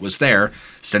why it was there,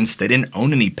 since they didn't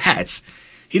own any pets.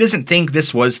 He doesn't think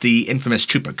this was the infamous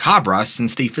chupacabra,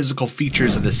 since the physical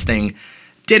features of this thing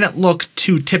didn't look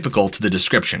too typical to the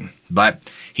description, but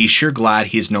he's sure glad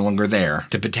he is no longer there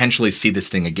to potentially see this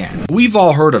thing again. We've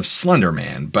all heard of Slender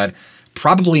Man, but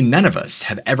probably none of us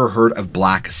have ever heard of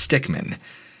Black Stickmen.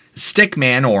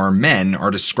 Stickmen, or men,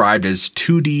 are described as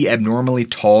 2D abnormally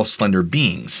tall, slender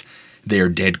beings. They are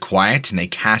dead quiet and they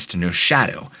cast no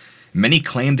shadow. Many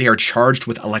claim they are charged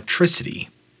with electricity.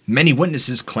 Many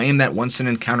witnesses claim that once an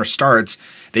encounter starts,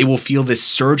 they will feel this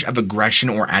surge of aggression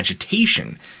or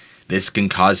agitation. This can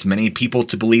cause many people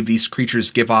to believe these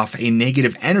creatures give off a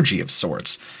negative energy of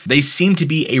sorts. They seem to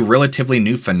be a relatively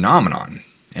new phenomenon,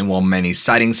 and while many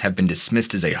sightings have been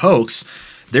dismissed as a hoax,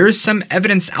 there is some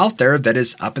evidence out there that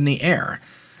is up in the air.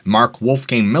 Mark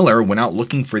Wolfgang Miller went out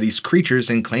looking for these creatures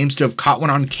and claims to have caught one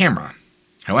on camera.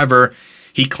 However,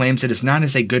 he claims it is not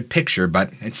as a good picture,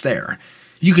 but it's there.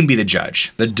 You can be the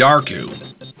judge. The Darku.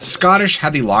 Scottish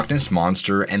have the Loch Ness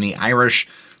Monster, and the Irish,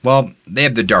 well, they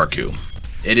have the Darku.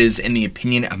 It is in the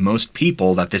opinion of most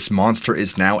people that this monster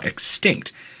is now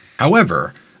extinct.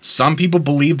 However, some people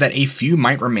believe that a few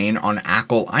might remain on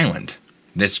Achill Island.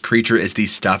 This creature is the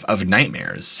stuff of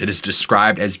nightmares. It is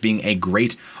described as being a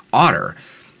great otter.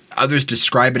 Others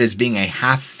describe it as being a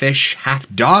half-fish,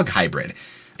 half-dog hybrid,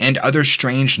 and other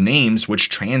strange names which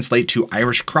translate to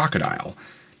Irish crocodile.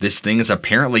 This thing is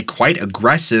apparently quite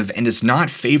aggressive and does not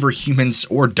favor humans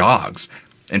or dogs.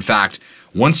 In fact,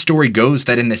 one story goes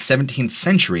that in the 17th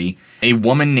century, a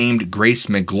woman named Grace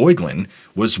McLoughlin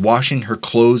was washing her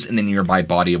clothes in the nearby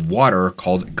body of water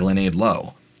called Glenade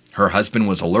Low. Her husband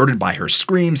was alerted by her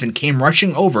screams and came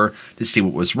rushing over to see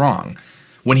what was wrong.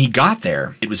 When he got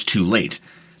there, it was too late.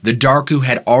 The Darku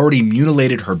had already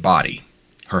mutilated her body.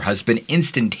 Her husband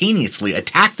instantaneously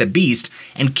attacked the beast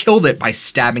and killed it by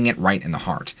stabbing it right in the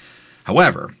heart.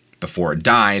 However, before it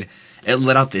died, it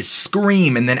let out this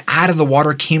scream, and then out of the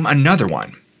water came another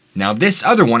one. Now this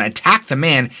other one attacked the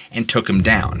man and took him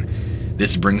down.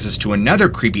 This brings us to another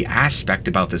creepy aspect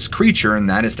about this creature, and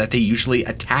that is that they usually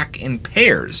attack in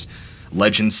pairs.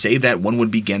 Legends say that one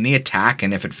would begin the attack,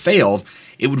 and if it failed,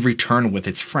 it would return with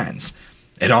its friends.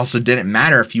 It also didn't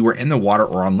matter if you were in the water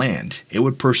or on land. It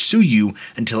would pursue you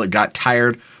until it got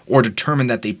tired or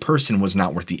determined that the person was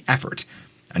not worth the effort.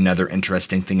 Another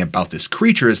interesting thing about this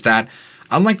creature is that,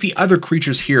 unlike the other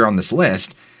creatures here on this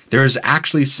list, there is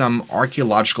actually some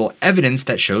archaeological evidence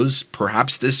that shows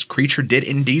perhaps this creature did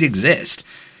indeed exist.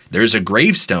 There's a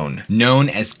gravestone known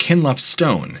as Kinlough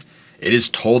Stone. It is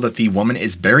told that the woman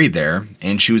is buried there,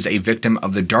 and she was a victim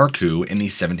of the Darku in the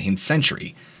 17th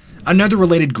century. Another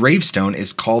related gravestone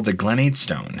is called the Glenade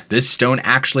Stone. This stone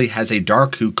actually has a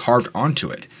Darku carved onto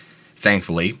it.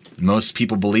 Thankfully, most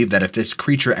people believe that if this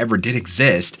creature ever did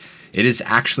exist, it is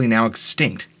actually now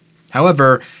extinct.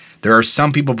 However, there are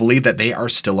some people believe that they are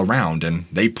still around, and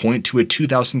they point to a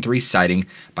 2003 sighting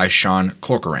by Sean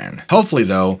Corcoran. Hopefully,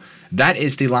 though, that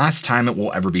is the last time it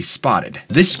will ever be spotted.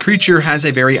 This creature has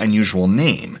a very unusual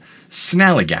name,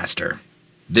 Snallygaster.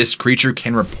 This creature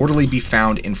can reportedly be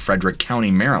found in Frederick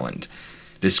County, Maryland.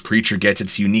 This creature gets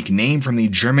its unique name from the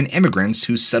German immigrants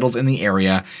who settled in the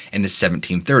area in the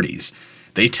 1730s.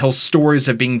 They tell stories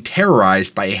of being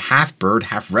terrorized by a half-bird,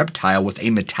 half-reptile with a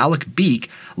metallic beak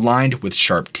lined with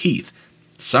sharp teeth.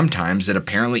 Sometimes it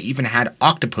apparently even had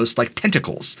octopus-like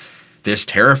tentacles. This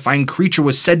terrifying creature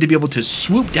was said to be able to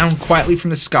swoop down quietly from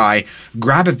the sky,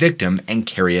 grab a victim, and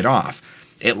carry it off.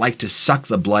 It liked to suck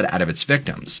the blood out of its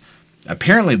victims.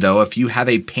 Apparently, though, if you have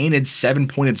a painted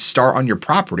 7-pointed star on your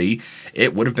property,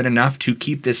 it would have been enough to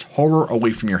keep this horror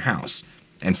away from your house.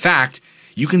 In fact,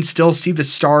 you can still see the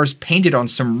stars painted on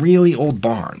some really old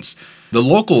barns. The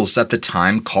locals at the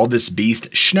time called this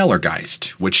beast Schnellergeist,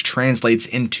 which translates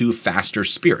into faster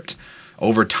spirit.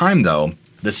 Over time, though,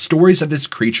 the stories of this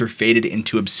creature faded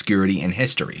into obscurity in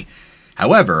history.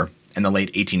 However, in the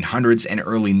late 1800s and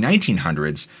early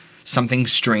 1900s, something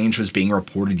strange was being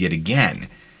reported yet again.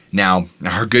 Now,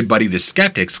 our good buddy the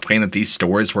skeptics claim that these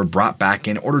stories were brought back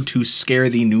in order to scare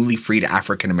the newly freed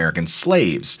African American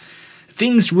slaves.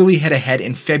 Things really hit ahead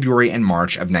in February and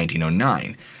March of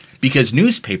 1909, because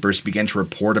newspapers began to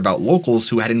report about locals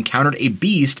who had encountered a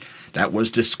beast that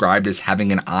was described as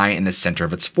having an eye in the center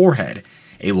of its forehead,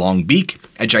 a long beak,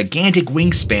 a gigantic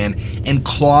wingspan, and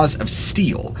claws of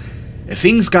steel.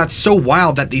 Things got so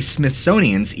wild that the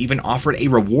Smithsonians even offered a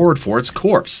reward for its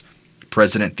corpse.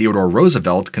 President Theodore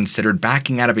Roosevelt considered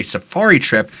backing out of a safari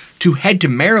trip to head to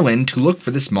Maryland to look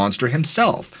for this monster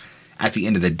himself. At the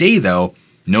end of the day, though,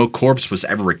 no corpse was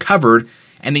ever recovered,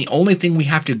 and the only thing we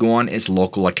have to go on is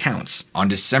local accounts. On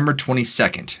December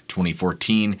 22nd,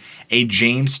 2014, a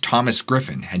James Thomas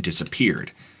Griffan had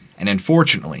disappeared. And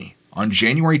unfortunately, on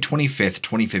January 25th,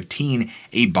 2015,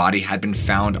 a body had been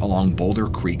found along Boulder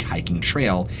Creek hiking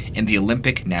trail in the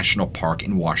Olympic National Park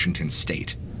in Washington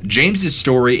state. James's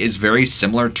story is very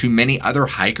similar to many other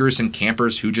hikers and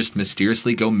campers who just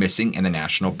mysteriously go missing in the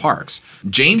national parks.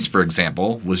 James, for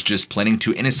example, was just planning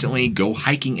to innocently go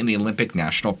hiking in the Olympic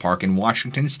National Park in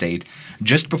Washington state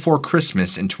just before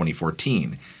Christmas in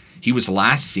 2014. He was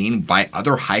last seen by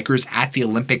other hikers at the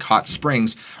Olympic Hot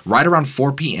Springs right around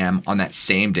 4 p.m. on that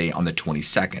same day on the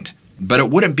 22nd. But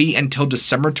it wouldn't be until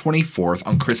December 24th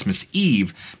on Christmas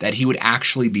Eve that he would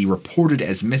actually be reported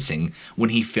as missing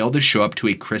when he failed to show up to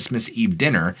a Christmas Eve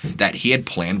dinner that he had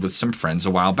planned with some friends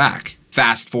a while back.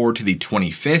 Fast forward to the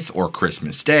 25th, or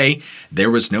Christmas Day,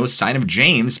 there was no sign of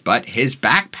James, but his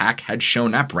backpack had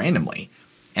shown up randomly.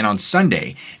 And on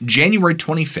Sunday, January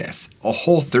 25th, a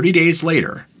whole 30 days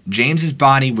later, James's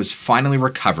body was finally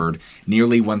recovered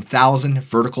nearly 1,000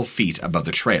 vertical feet above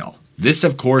the trail. This,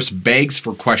 of course, begs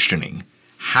for questioning.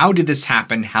 How did this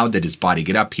happen? How did his body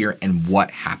get up here? And what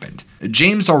happened?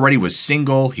 James already was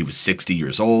single, he was 60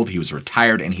 years old, he was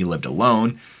retired, and he lived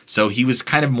alone, so he was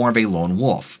kind of more of a lone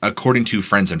wolf. According to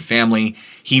friends and family,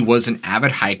 he was an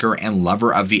avid hiker and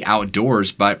lover of the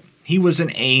outdoors, but he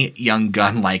wasn't a young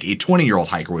gun like a 20-year-old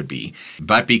hiker would be.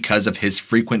 But because of his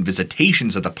frequent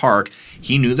visitations at the park,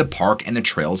 he knew the park and the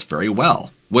trails very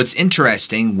well. What's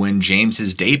interesting, when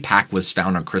James's day pack was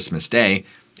found on Christmas Day,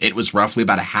 it was roughly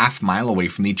about a half-mile away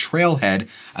from the trailhead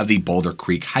of the Boulder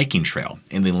Creek hiking trail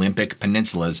in the Olympic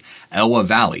Peninsula's Elwha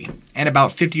Valley, and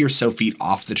about 50 or so feet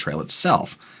off the trail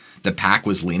itself. The pack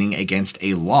was leaning against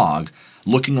a log,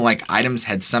 looking like items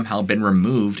had somehow been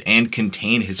removed and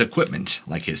contained his equipment,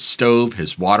 like his stove,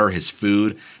 his water, his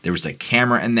food. There was a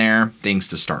camera in there, things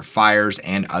to start fires,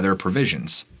 and other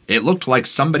provisions. It looked like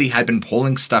somebody had been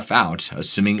pulling stuff out,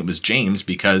 assuming it was James,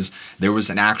 because there was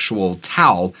an actual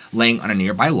towel laying on a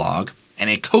nearby log, and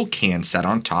a Coke can set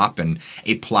on top, and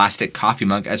a plastic coffee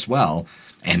mug as well.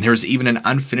 And there's even an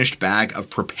unfinished bag of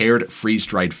prepared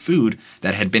freeze-dried food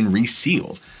that had been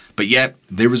resealed. But yet,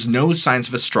 there was no signs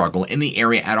of a struggle in the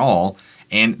area at all,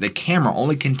 and the camera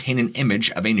only contained an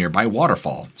image of a nearby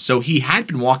waterfall. So he had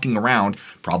been walking around,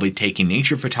 probably taking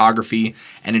nature photography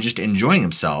and just enjoying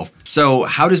himself. So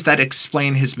how does that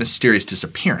explain his mysterious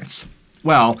disappearance?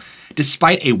 Well,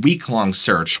 despite a week-long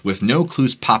search with no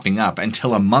clues popping up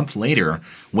until a month later,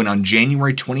 when on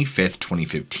January 25th,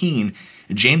 2015,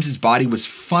 James's body was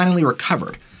finally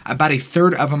recovered, about a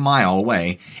third of a mile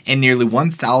away and nearly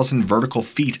 1,000 vertical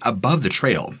feet above the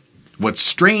trail. What's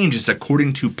strange is,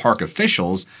 according to park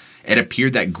officials, it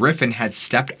appeared that Griffan had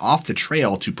stepped off the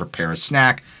trail to prepare a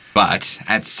snack, but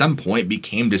at some point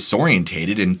became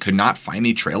disorientated and could not find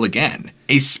the trail again.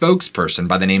 A spokesperson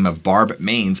by the name of Barb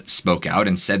Maines spoke out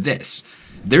and said this: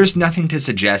 "There's nothing to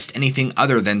suggest anything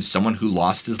other than someone who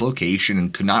lost his location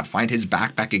and could not find his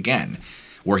backpack again,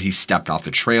 where he stepped off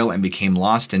the trail and became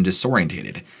lost and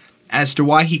disorientated. As to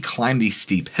why he climbed the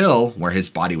steep hill where his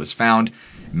body was found,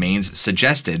 Maines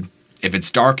suggested, if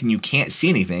it's dark and you can't see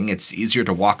anything, it's easier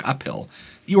to walk uphill.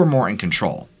 You are more in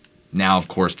control." Now, of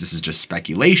course, this is just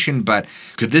speculation, but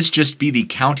could this just be the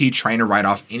county trying to write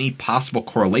off any possible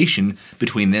correlation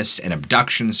between this and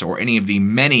abductions or any of the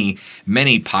many,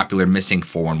 many popular missing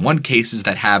 411 cases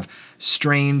that have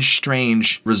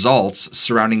strange results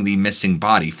surrounding the missing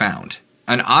body found?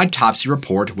 An autopsy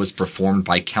report was performed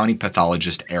by county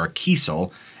pathologist Eric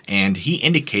Kiesel, and he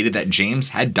indicated that James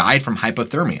had died from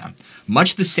hypothermia,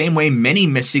 much the same way many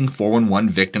missing 411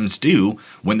 victims do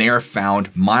when they are found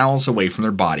miles away from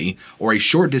their body or a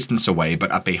short distance away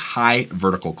but up a high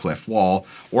vertical cliff wall,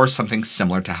 or something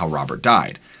similar to how Robert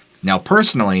died. Now,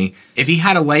 personally, if he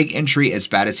had a leg injury as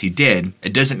bad as he did,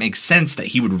 it doesn't make sense that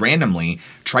he would randomly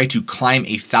try to climb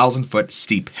a 1,000-foot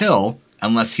steep hill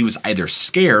unless he was either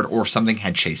scared or something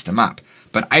had chased him up.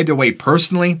 But either way,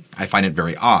 personally, I find it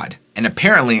very odd. And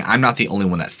apparently, I'm not the only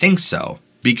one that thinks so,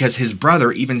 because his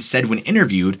brother even said when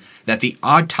interviewed that the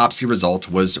autopsy result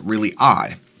was really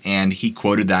odd. And he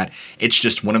quoted that it's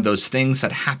just one of those things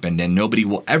that happened and nobody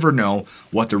will ever know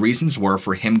what the reasons were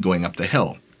for him going up the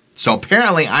hill. So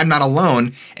apparently I'm not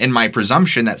alone in my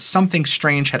presumption that something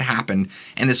strange had happened,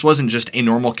 and this wasn't just a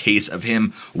normal case of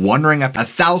him wandering up a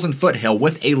 1,000-foot hill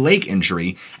with a leg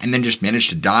injury and then just managed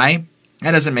to die.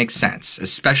 That doesn't make sense,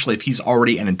 especially if he's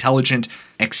already an intelligent,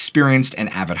 experienced, and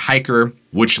avid hiker,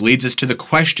 which leads us to the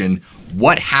question,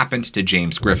 what happened to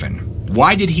James Griffan?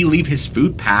 Why did he leave his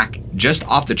food pack just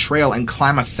off the trail and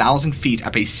climb 1,000 feet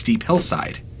up a steep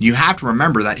hillside? You have to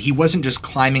remember that he wasn't just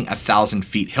climbing 1,000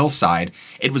 feet hillside,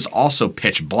 it was also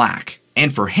pitch black.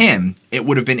 And for him, it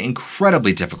would have been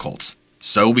incredibly difficult.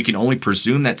 So we can only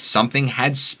presume that something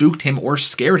had spooked him or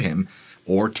scared him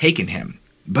or taken him.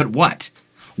 But what?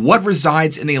 What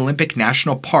resides in the Olympic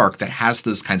National Park that has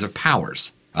those kinds of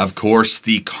powers? Of course,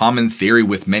 the common theory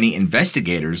with many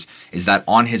investigators is that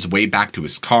on his way back to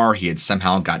his car, he had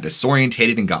somehow got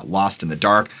disorientated and got lost in the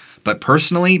dark. But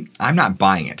personally, I'm not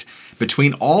buying it.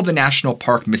 Between all the national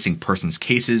park missing persons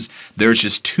cases, there's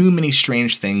just too many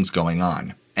strange things going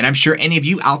on. And I'm sure any of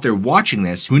you out there watching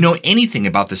this who know anything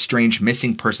about the strange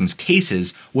missing persons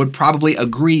cases would probably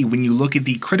agree when you look at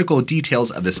the critical details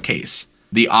of this case.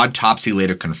 The autopsy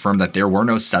later confirmed that there were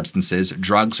no substances,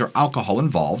 drugs, or alcohol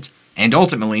involved, and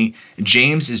ultimately,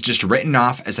 James is just written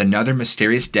off as another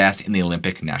mysterious death in the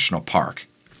Olympic National Park.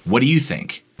 What do you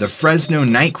think? The Fresno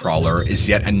Nightcrawler is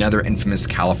yet another infamous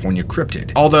California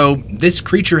cryptid. Although this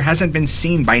creature hasn't been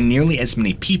seen by nearly as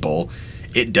many people,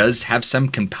 it does have some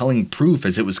compelling proof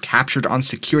as it was captured on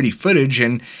security footage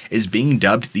and is being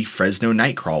dubbed the Fresno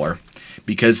Nightcrawler,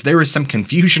 because there is some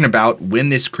confusion about when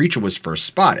this creature was first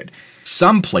spotted.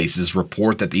 Some places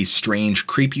report that these strange,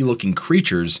 creepy-looking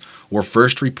creatures were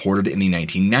first reported in the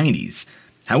 1990s.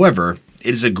 However, it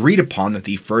is agreed upon that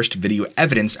the first video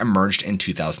evidence emerged in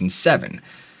 2007.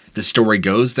 The story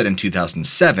goes that in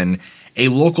 2007, a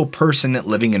local person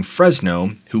living in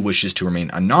Fresno, who wishes to remain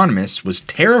anonymous, was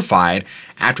terrified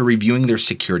after reviewing their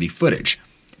security footage.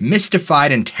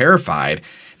 Mystified and terrified,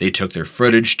 they took their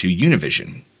footage to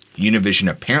Univision. Univision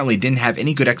apparently didn't have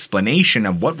any good explanation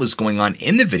of what was going on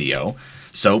in the video,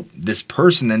 so this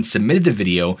person then submitted the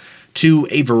video to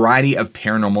a variety of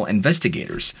paranormal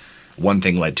investigators. One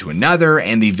thing led to another,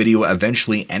 and the video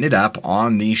eventually ended up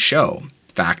on the show,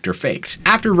 Fact or Faked.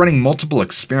 After running multiple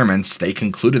experiments, they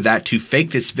concluded that to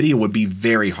fake this video would be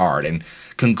very hard, and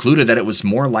concluded that it was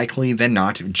more likely than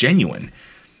not genuine.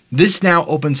 This now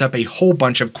opens up a whole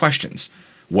bunch of questions.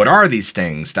 What are these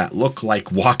things that look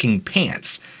like walking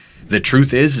pants? The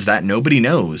truth is that nobody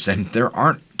knows, and there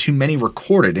aren't too many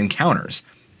recorded encounters.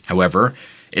 However,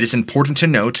 it is important to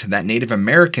note that Native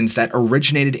Americans that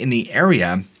originated in the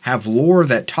area have lore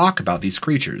that talk about these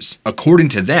creatures. According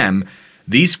to them,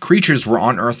 these creatures were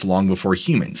on Earth long before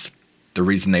humans. The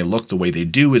reason they look the way they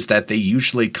do is that they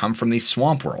usually come from the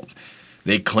swamp world.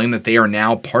 They claim that they are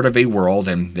now part of a world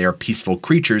and they are peaceful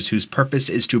creatures whose purpose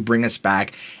is to bring us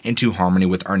back into harmony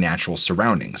with our natural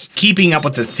surroundings. Keeping up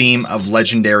with the theme of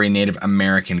legendary Native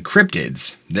American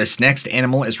cryptids, this next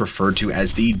animal is referred to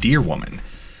as the deer woman.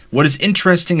 What is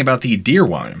interesting about the deer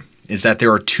woman is that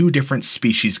there are two different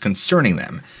species concerning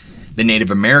them. The Native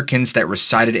Americans that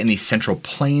resided in the central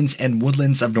plains and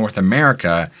woodlands of North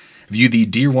America view the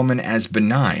deer woman as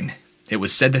benign. It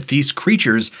was said that these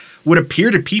creatures would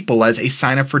appear to people as a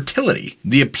sign of fertility.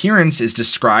 The appearance is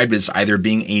described as either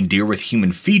being a deer with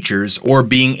human features or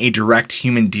being a direct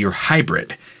human-deer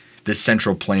hybrid. The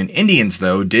Central Plain Indians,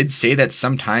 though, did say that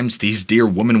sometimes these deer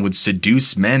women would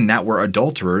seduce men that were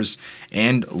adulterers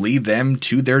and lead them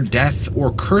to their death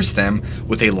or curse them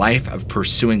with a life of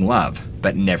pursuing love,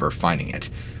 but never finding it.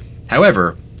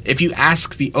 However, if you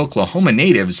ask the Oklahoma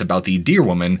natives about the deer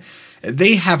woman,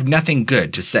 they have nothing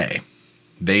good to say.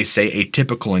 They say a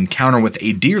typical encounter with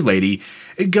a deer lady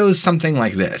goes something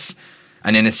like this.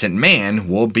 An innocent man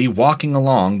will be walking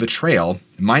along the trail,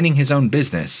 minding his own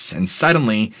business, and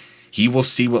suddenly he will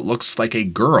see what looks like a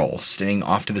girl standing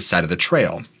off to the side of the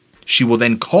trail. She will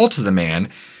then call to the man,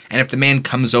 and if the man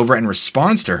comes over and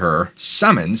responds to her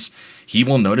summons, he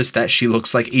will notice that she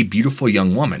looks like a beautiful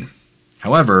young woman.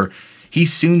 However, he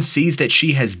soon sees that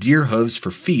she has deer hooves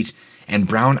for feet and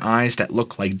brown eyes that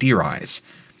look like deer eyes.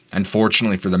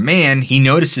 Unfortunately for the man, he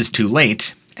notices too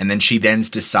late, and then she then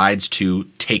decides to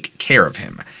take care of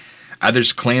him.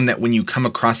 Others claim that when you come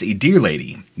across a deer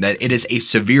lady, that it is a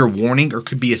severe warning or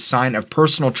could be a sign of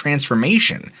personal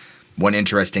transformation. One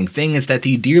interesting thing is that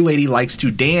the deer lady likes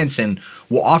to dance and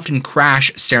will often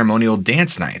crash ceremonial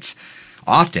dance nights.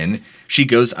 Often, she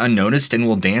goes unnoticed and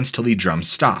will dance till the drums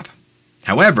stop.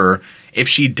 However, if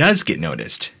she does get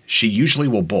noticed, she usually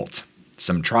will bolt.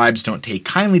 Some tribes don't take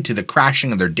kindly to the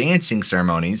crashing of their dancing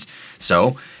ceremonies,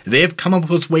 so they have come up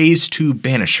with ways to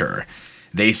banish her.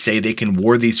 They say they can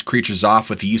ward these creatures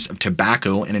off with the use of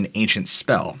tobacco and an ancient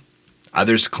spell.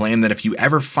 Others claim that if you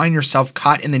ever find yourself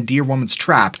caught in the deer woman's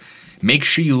trap, make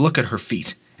sure you look at her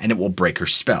feet, and it will break her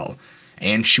spell,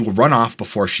 and she will run off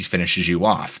before she finishes you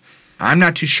off. I'm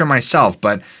not too sure myself,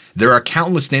 but there are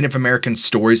countless Native American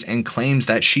stories and claims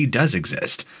that she does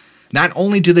exist. Not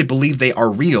only do they believe they are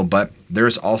real, but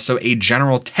there's also a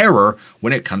general terror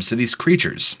when it comes to these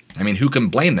creatures. I mean, who can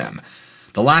blame them?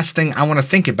 The last thing I want to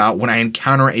think about when I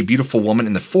encounter a beautiful woman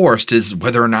in the forest is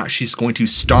whether or not she's going to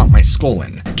stomp my skull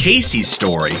in. Casey's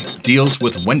story deals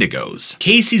with wendigos.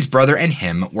 Casey's brother and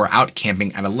him were out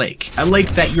camping at a lake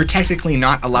that you're technically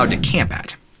not allowed to camp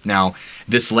at. Now,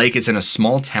 this lake is in a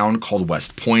small town called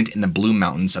West Point in the Blue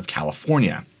Mountains of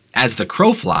California. As the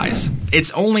crow flies,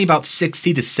 it's only about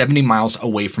 60 to 70 miles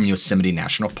away from Yosemite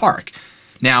National Park.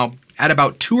 Now, at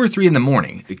about 2 or 3 in the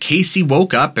morning, Casey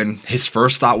woke up and his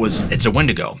first thought was, it's a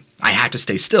wendigo. I have to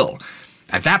stay still.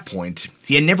 At that point,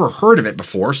 he had never heard of it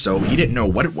before, so he didn't know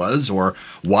what it was or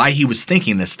why he was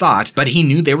thinking this thought, but he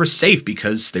knew they were safe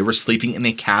because they were sleeping in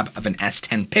the cab of an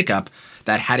S10 pickup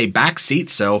that had a back seat,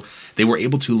 so they were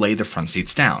able to lay the front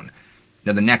seats down.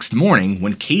 Now, the next morning,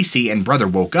 when Casey and brother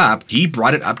woke up, he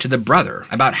brought it up to the brother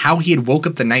about how he had woke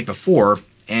up the night before,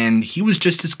 and he was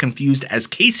just as confused as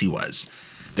Casey was.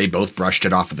 They both brushed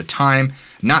it off at the time,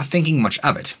 not thinking much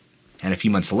of it. And a few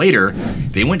months later,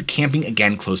 they went camping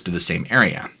again close to the same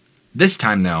area. This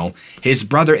time, though, his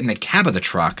brother in the cab of the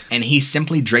truck, and he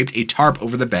simply draped a tarp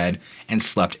over the bed and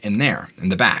slept in there, in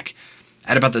the back.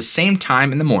 At about the same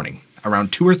time in the morning,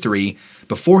 around 2 or 3,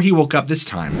 before he woke up this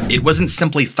time, it wasn't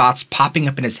simply thoughts popping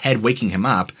up in his head waking him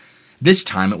up. This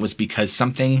time it was because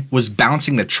something was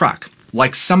bouncing the truck,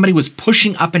 like somebody was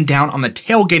pushing up and down on the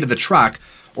tailgate of the truck,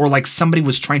 or like somebody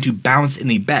was trying to bounce in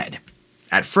the bed.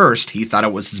 At first, he thought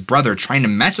it was his brother trying to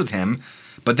mess with him,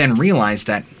 but then realized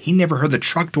that he never heard the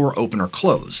truck door open or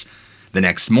close. The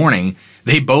next morning,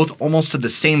 they both almost at the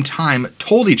same time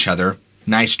told each other,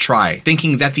 "Nice try,"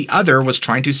 thinking that the other was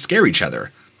trying to scare each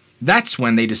other. That's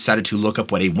when they decided to look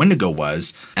up what a Wendigo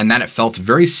was, and that it felt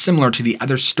very similar to the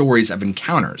other stories of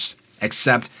encounters,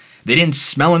 except they didn't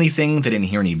smell anything, they didn't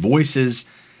hear any voices.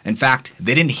 In fact,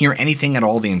 they didn't hear anything at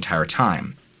all the entire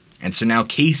time. And so now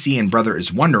Casey and brother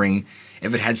is wondering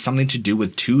if it had something to do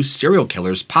with 2 serial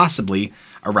killers possibly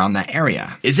around that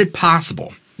area. Is it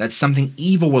possible that something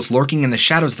evil was lurking in the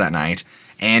shadows that night,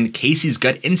 and Casey's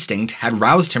gut instinct had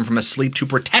roused him from a sleep to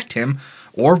protect him?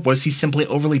 Or was he simply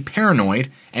overly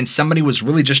paranoid and somebody was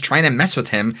really just trying to mess with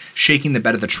him, shaking the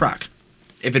bed of the truck?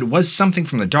 If it was something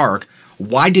from the dark,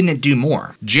 why didn't it do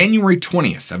more? January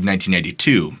 20th of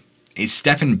 1992, a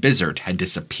Stefan Bizert had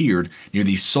disappeared near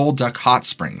the Sol Duck Hot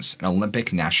Springs, an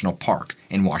Olympic National Park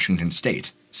in Washington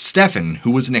state. Stefan,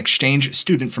 who was an exchange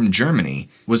student from Germany,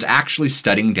 was actually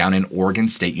studying down in Oregon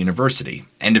State University,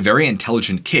 and a very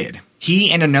intelligent kid.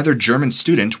 He and another German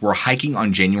student were hiking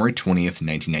on January 20th,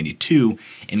 1992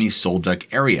 in the Sol Duck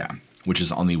area, which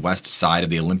is on the west side of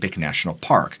the Olympic National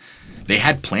Park. They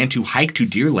had planned to hike to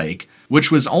Deer Lake,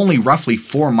 which was only roughly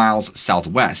 4 miles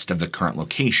southwest of the current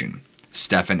location.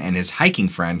 Stefan and his hiking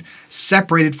friend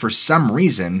separated for some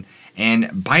reason, and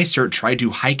Bizert tried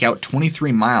to hike out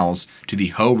 23 miles to the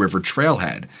Hoh River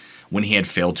trailhead. When he had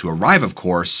failed to arrive, of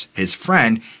course, his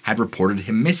friend had reported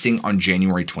him missing on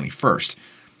January 21st.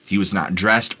 He was not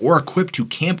dressed or equipped to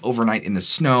camp overnight in the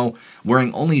snow,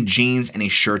 wearing only jeans and a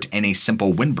shirt and a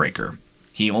simple windbreaker.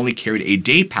 He only carried a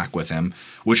day pack with him,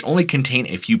 which only contained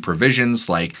a few provisions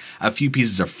like a few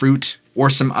pieces of fruit or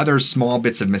some other small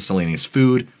bits of miscellaneous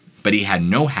food, but he had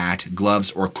no hat,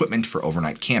 gloves, or equipment for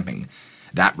overnight camping.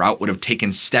 That route would have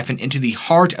taken Stefan into the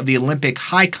heart of the Olympic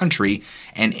high country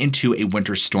and into a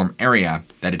winter storm area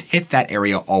that had hit that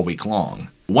area all week long.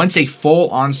 Once a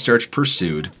full-on search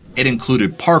pursued, it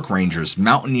included park rangers,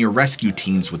 mountaineer rescue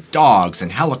teams with dogs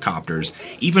and helicopters,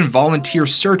 even volunteer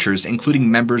searchers including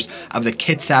members of the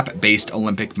Kitsap-based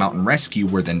Olympic Mountain Rescue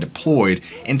were then deployed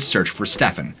in search for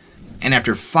Stefan. And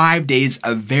after 5 days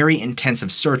of very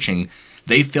intensive searching,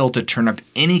 they failed to turn up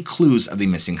any clues of the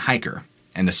missing hiker,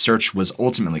 and the search was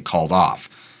ultimately called off.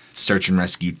 Search and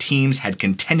rescue teams had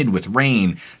contended with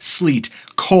rain, sleet,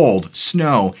 cold,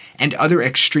 snow, and other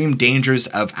extreme dangers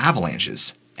of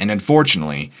avalanches. And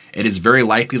unfortunately, it is very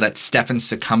likely that Stefan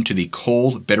succumbed to the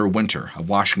cold, bitter winter of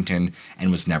Washington and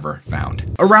was never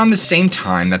found. Around the same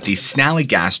time that the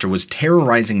Snallygaster was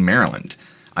terrorizing Maryland,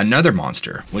 another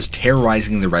monster was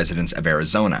terrorizing the residents of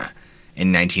Arizona.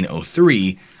 In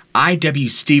 1903, I.W.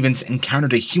 Stevens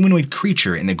encountered a humanoid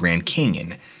creature in the Grand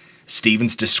Canyon.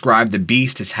 Stevens described the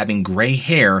beast as having gray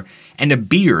hair and a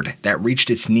beard that reached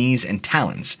its knees and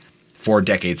talons. 4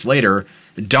 decades later,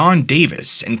 Don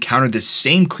Davis encountered this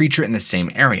same creature in the same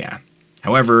area.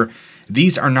 However,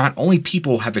 these are not only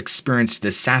people who have experienced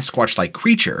this Sasquatch-like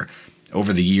creature.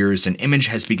 Over the years, an image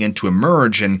has begun to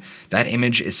emerge, and that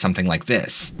image is something like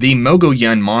this. The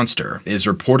Mogollon Monster is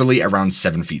reportedly around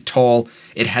 7 feet tall.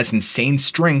 It has insane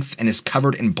strength and is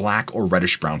covered in black or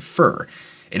reddish-brown fur.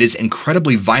 It is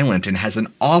incredibly violent and has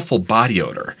an awful body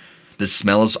odor. The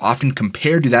smell is often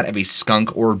compared to that of a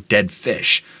skunk or dead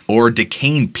fish, or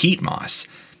decaying peat moss.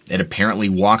 It apparently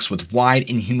walks with wide,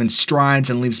 inhuman strides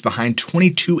and leaves behind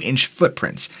 22-inch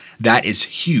footprints. That is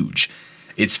huge.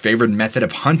 Its favorite method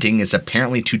of hunting is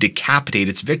apparently to decapitate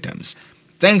its victims.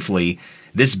 Thankfully,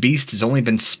 this beast has only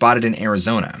been spotted in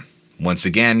Arizona. Once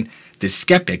again, the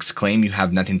skeptics claim you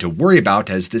have nothing to worry about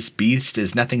as this beast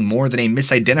is nothing more than a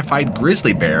misidentified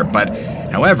grizzly bear, but,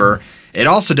 however, it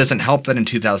also doesn't help that in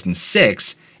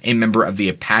 2006, a member of the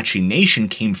Apache Nation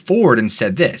came forward and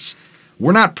said this: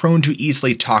 "We're not prone to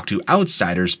easily talk to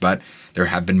outsiders, but there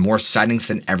have been more sightings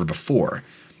than ever before.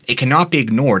 It cannot be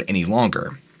ignored any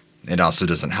longer." It also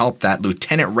doesn't help that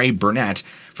Lieutenant Ray Burnett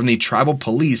from the tribal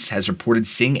police has reported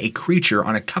seeing a creature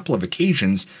on a couple of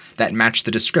occasions that match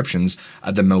the descriptions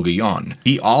of the Mogollon.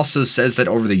 He also says that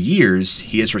over the years,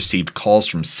 he has received calls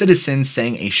from citizens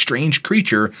saying a strange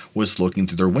creature was looking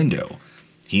through their window.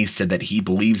 He said that he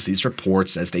believes these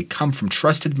reports as they come from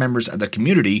trusted members of the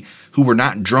community who were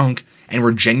not drunk and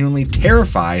were genuinely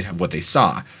terrified of what they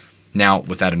saw. Now,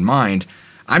 with that in mind,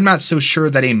 I'm not so sure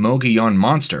that a Mogollon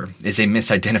monster is a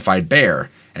misidentified bear,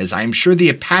 as I am sure the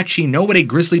Apache know what a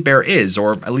grizzly bear is,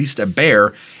 or at least a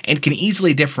bear, and can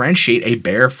easily differentiate a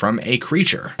bear from a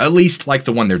creature, at least like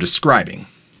the one they're describing.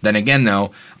 Then again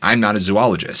though, I'm not a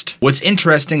zoologist. What's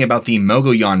interesting about the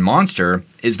Mogollon Monster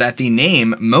is that the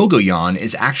name Mogollon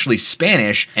is actually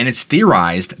Spanish, and it's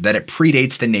theorized that it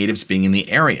predates the natives being in the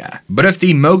area. But if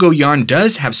the Mogollon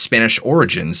does have Spanish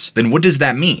origins, then what does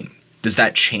that mean? Does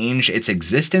that change its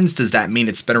existence? Does that mean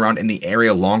it's been around in the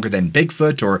area longer than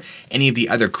Bigfoot or any of the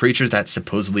other creatures that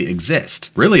supposedly exist?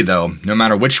 Really though, no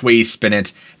matter which way you spin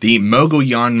it, the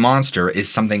Mogollon Monster is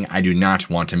something I do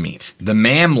not want to meet. The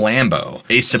Mam Lambo,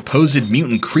 a supposed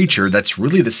mutant creature that's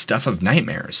really the stuff of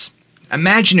nightmares.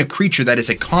 Imagine a creature that is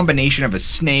a combination of a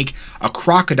snake, a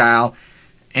crocodile,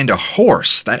 and a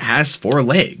horse that has 4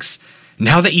 legs.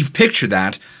 Now that you've pictured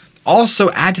that, also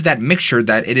add to that mixture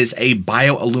that it is a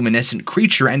bioluminescent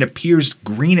creature and appears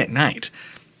green at night.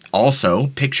 Also,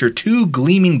 picture 2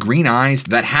 gleaming green eyes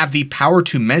that have the power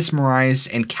to mesmerize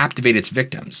and captivate its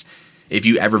victims. If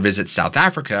you ever visit South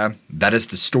Africa, that is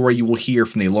the story you will hear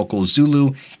from the local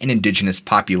Zulu and indigenous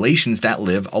populations that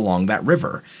live along that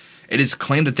river. It is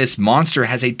claimed that this monster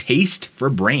has a taste for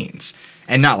brains,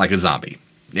 and not like a zombie.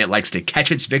 It likes to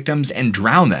catch its victims and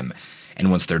drown them. And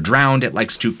once they're drowned, it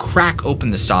likes to crack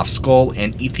open the soft skull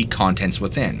and eat the contents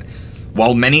within.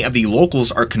 While many of the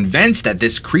locals are convinced that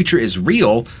this creature is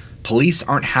real, police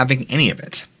aren't having any of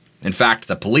it. In fact,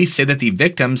 the police say that the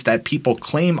victims that people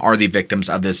claim are the victims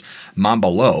of this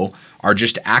Mambalo are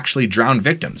just actually drowned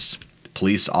victims.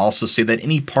 Police also say that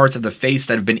any parts of the face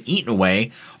that have been eaten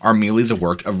away are merely the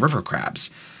work of river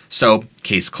crabs. So,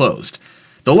 case closed.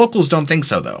 The locals don't think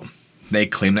so though. They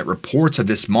claim that reports of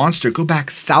this monster go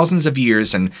back thousands of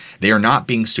years and they are not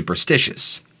being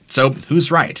superstitious. So who's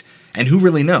right? And who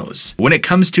really knows? When it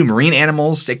comes to marine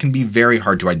animals, it can be very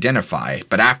hard to identify,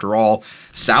 but after all,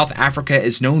 South Africa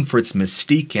is known for its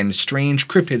mystique and strange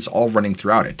cryptids all running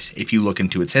throughout it, if you look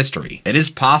into its history. It is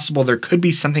possible there could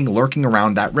be something lurking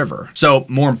around that river. So,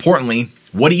 more importantly,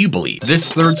 what do you believe?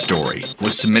 This third story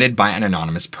was submitted by an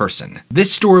anonymous person.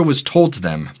 This story was told to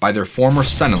them by their former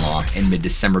son-in-law in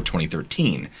mid-December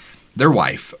 2013. Their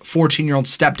wife, 14-year-old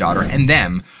stepdaughter, and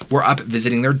them were up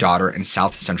visiting their daughter in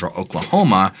south central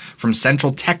Oklahoma from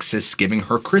central Texas, giving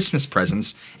her Christmas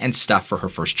presents and stuff for her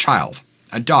first child,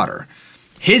 a daughter.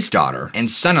 His daughter and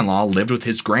son-in-law lived with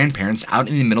his grandparents out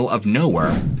in the middle of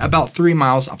nowhere, about 3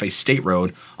 miles off a state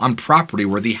road on property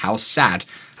where the house sat,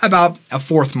 about a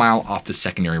 1/4 mile off the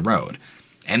secondary road.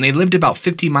 And they lived about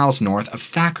 50 miles north of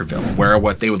Thackerville, where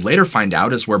what they would later find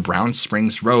out is where Brown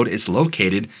Springs Road is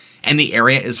located, and the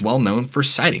area is well known for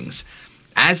sightings.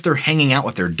 As they're hanging out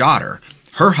with their daughter,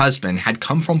 her husband had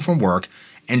come home from work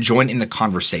and joined in the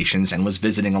conversations and was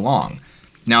visiting along.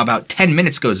 Now about 10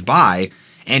 minutes goes by,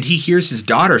 and he hears his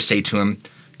daughter say to him,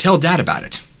 "Tell Dad about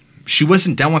it." She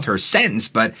wasn't done with her sentence,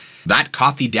 but that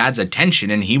caught the dad's attention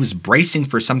and he was bracing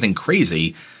for something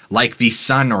crazy, like the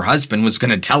son or husband was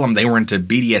going to tell him they were into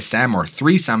BDSM or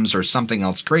threesomes or something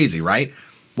else crazy, right?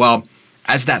 Well,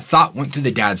 as that thought went through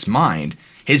the dad's mind,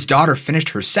 his daughter finished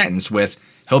her sentence with,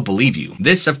 "He'll believe you."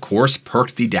 This, of course,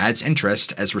 perked the dad's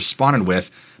interest as responded with,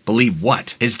 "Believe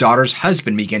what?" His daughter's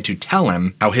husband began to tell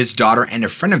him how his daughter and a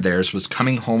friend of theirs was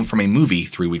coming home from a movie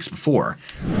 3 weeks before.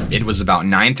 It was about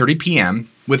 9:30 p.m.,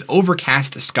 with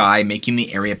overcast sky making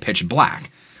the area pitch black,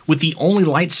 with the only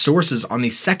light sources on the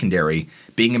secondary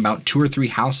being about 2 or 3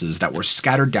 houses that were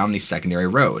scattered down the secondary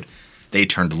road. They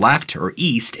turned left or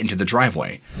east into the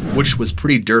driveway, which was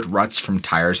pretty dirt ruts from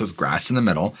tires with grass in the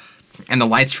middle, and the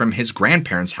lights from his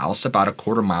grandparents' house about a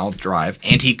 1/4 mile drive,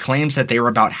 and he claims that they were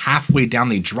about halfway down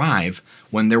the drive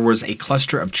when there was a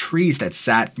cluster of trees that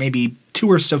sat maybe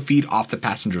 2 or so feet off the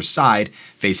passenger's side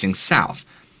facing south.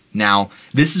 Now,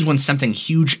 this is when something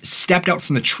huge stepped out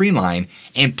from the tree line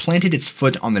and planted its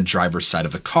foot on the driver's side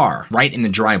of the car, right in the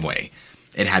driveway.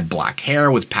 It had black hair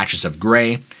with patches of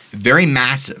gray, very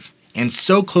massive, and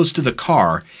so close to the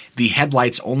car, the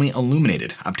headlights only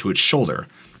illuminated up to its shoulder,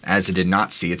 as it did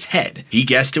not see its head. He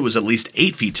guessed it was at least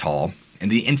 8 feet tall,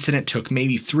 and the incident took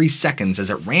maybe 3 seconds as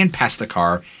it ran past the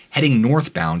car, heading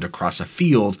northbound across a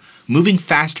field, moving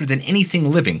faster than anything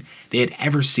living they had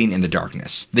ever seen in the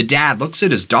darkness. The dad looks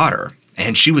at his daughter,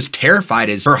 And she was terrified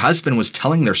as her husband was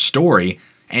telling their story,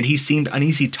 and he seemed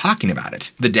uneasy talking about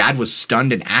it. The dad was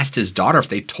stunned and asked his daughter if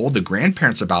they told the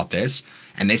grandparents about this,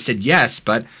 and they said yes,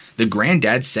 but the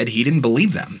granddad said he didn't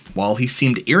believe them, while he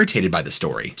seemed irritated by the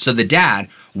story. So the dad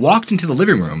walked into the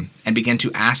living room and began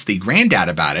to ask the granddad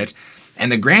about it,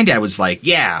 and the granddad was like,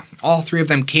 yeah, all three of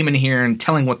them came in here and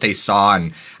telling what they saw,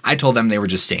 and I told them they were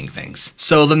just saying things.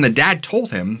 So then the dad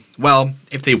told him, well,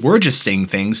 if they were just saying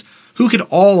things, who could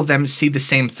all of them see the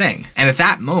same thing? And at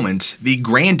that moment, the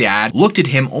granddad looked at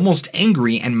him almost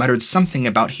angry and muttered something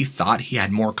about he thought he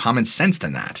had more common sense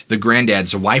than that. The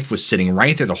granddad's wife was sitting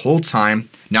right there the whole time,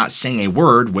 not saying a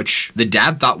word, which the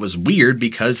dad thought was weird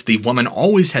because the woman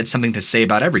always had something to say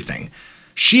about everything.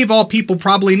 She of all people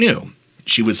probably knew.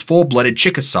 She was full-blooded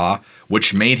Chickasaw,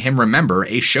 which made him remember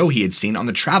a show he had seen on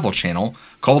the Travel Channel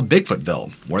called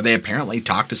Bigfootville, where they apparently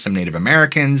talked to some Native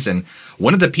Americans, and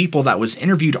one of the people that was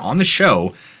interviewed on the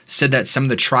show said that some of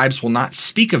the tribes will not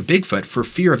speak of Bigfoot for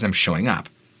fear of them showing up.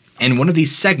 And one of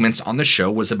these segments on the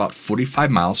show was about 45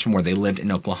 miles from where they lived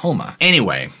in Oklahoma.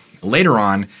 Anyway, later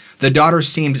on, the daughter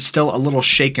seemed still a little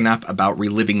shaken up about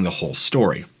reliving the whole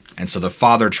story, and so the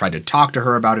father tried to talk to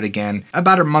her about it again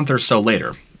about a month or so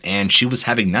later. And she was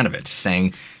having none of it,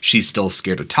 saying she's still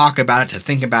scared to talk about it, to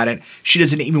think about it. She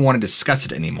doesn't even want to discuss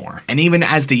it anymore. And even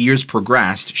as the years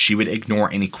progressed, she would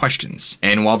ignore any questions.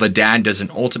 And while the dad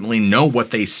doesn't ultimately know what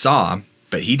they saw,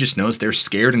 but he just knows they're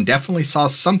scared and definitely saw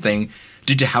something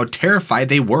due to how terrified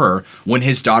they were when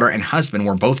his daughter and husband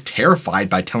were both terrified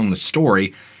by telling the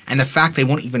story, and the fact they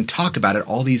won't even talk about it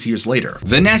all these years later.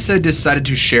 Vanessa decided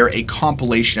to share a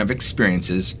compilation of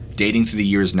experiences dating through the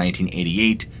years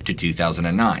 1988 to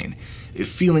 2009.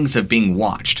 Feelings of being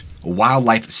watched,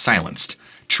 wildlife silenced,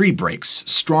 tree breaks,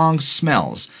 strong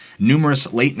smells,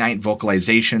 numerous late-night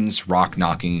vocalizations, rock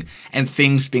knocking, and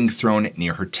things being thrown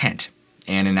near her tent,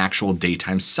 and an actual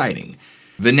daytime sighting.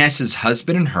 Vanessa's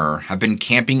husband and her have been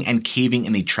camping and caving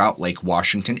in the Trout Lake,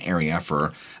 Washington area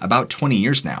for about 20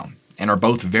 years now, and are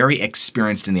both very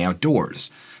experienced in the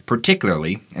outdoors,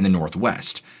 particularly in the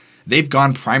Northwest. They've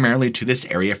gone primarily to this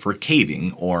area for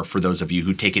caving, or for those of you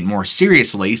who take it more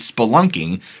seriously,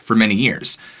 spelunking, for many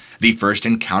years. The first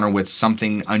encounter with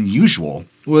something unusual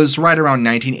was right around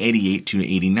 1988 to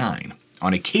 89,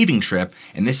 on a caving trip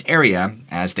in this area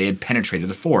as they had penetrated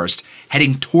the forest,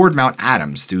 heading toward Mount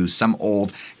Adams through some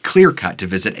old clear cut to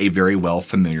visit a very well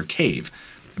familiar cave.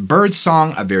 Bird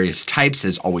song of various types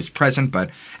is always present, but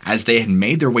as they had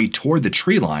made their way toward the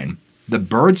tree line, the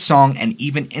bird song and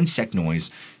even insect noise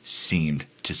seemed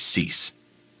to cease.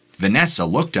 Vanessa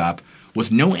looked up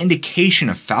with no indication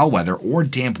of foul weather or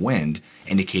damp wind,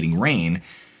 indicating rain.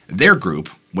 Their group,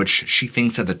 which she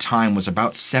thinks at the time was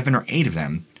about 7 or 8 of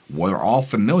them, were all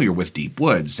familiar with deep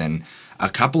woods, and a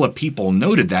couple of people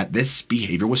noted that this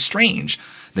behavior was strange,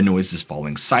 the noises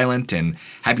falling silent and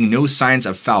having no signs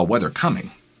of foul weather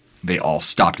coming. They all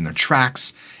stopped in their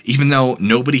tracks, even though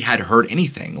nobody had heard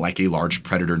anything like a large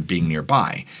predator being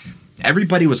nearby.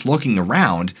 Everybody was looking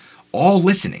around, all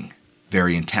listening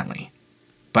very intently.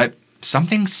 But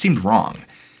something seemed wrong.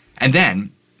 And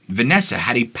then, Vanessa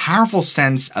had a powerful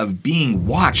sense of being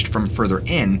watched from further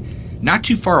in, not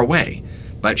too far away,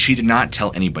 but she did not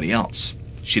tell anybody else.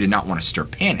 She did not want to stir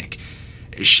panic.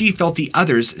 She felt the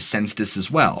others sensed this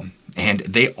as well, and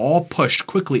they all pushed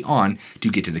quickly on to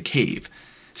get to the cave,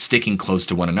 sticking close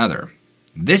to one another.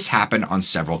 This happened on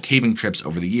several caving trips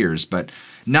over the years, but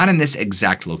not in this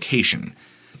exact location.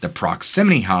 The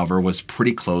proximity, however, was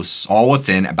pretty close, all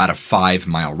within about a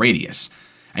 5-mile radius.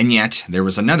 And yet, there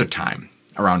was another time,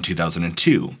 around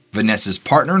 2002. Vanessa's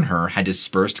partner and her had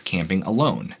dispersed camping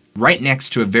alone, right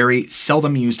next to a very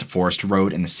seldom used forest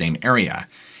road in the same area,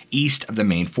 east of the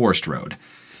main forest road.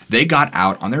 They got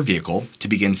out on their vehicle to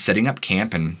begin setting up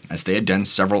camp, and as they had done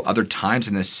several other times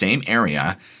in the same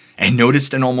area, and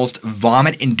noticed an almost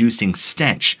vomit-inducing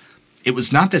stench. It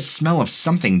was not the smell of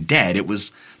something dead, it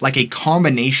was like a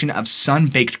combination of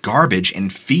sun-baked garbage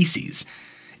and feces.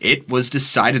 It was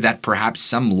decided that perhaps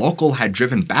some local had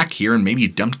driven back here and maybe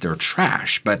dumped their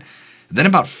trash, but then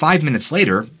about 5 minutes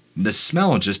later, the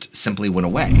smell just simply went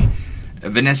away.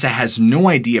 Vanessa has no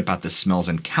idea about the smells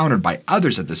encountered by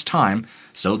others at this time,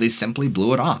 so they simply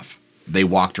blew it off. They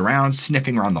walked around,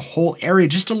 sniffing around the whole area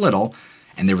just a little,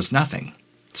 and there was nothing.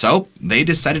 So they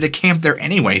decided to camp there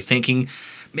anyway, thinking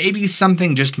maybe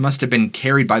something just must have been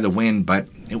carried by the wind, but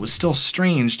it was still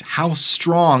strange how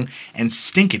strong and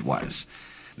stink it was.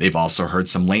 They've also heard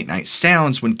some late-night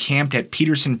sounds when camped at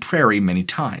Peterson Prairie many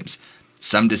times.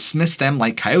 Some dismissed them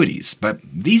like coyotes, but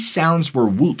these sounds were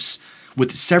whoops,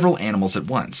 with several animals at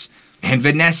once. And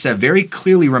Vanessa very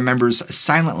clearly remembers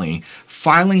silently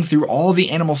filing through all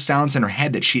the animal sounds in her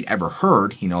head that she'd ever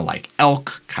heard, like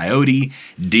elk, coyote,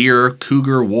 deer,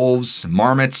 cougar, wolves,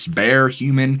 marmots, bear,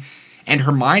 human, and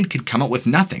her mind could come up with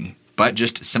nothing, but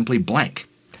just simply blank.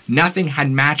 Nothing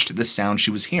had matched the sound she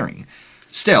was hearing.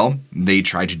 Still, they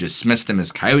tried to dismiss them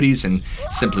as coyotes and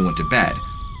simply went to bed.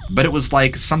 But it was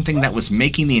like something that was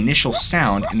making the initial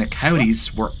sound and the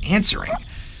coyotes were answering.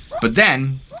 But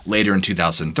then, later in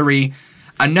 2003,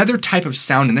 another type of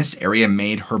sound in this area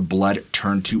made her blood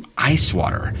turn to ice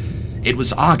water. It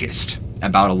was August,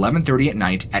 about 11:30 at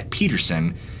night at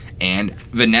Peterson, and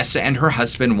Vanessa and her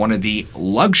husband wanted the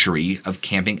luxury of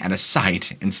camping at a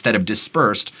site instead of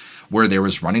dispersed where there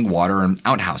was running water and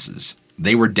outhouses.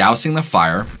 They were dousing the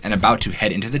fire and about to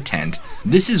head into the tent.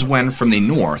 This is when, from the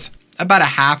north, about a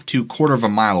half to quarter of a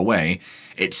mile away,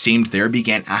 it seemed there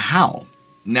began a howl.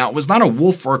 Now, it was not a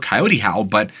wolf or a coyote howl,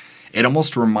 but it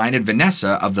almost reminded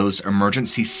Vanessa of those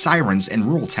emergency sirens in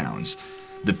rural towns.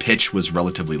 The pitch was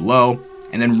relatively low,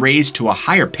 and then raised to a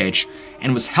higher pitch,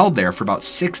 and was held there for about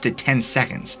 6 to 10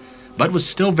 seconds, but was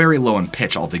still very low in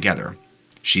pitch altogether.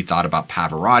 She thought about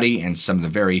Pavarotti and some of the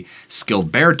very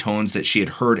skilled baritones that she had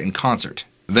heard in concert.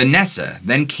 Vanessa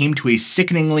then came to a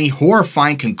sickeningly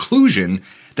horrifying conclusion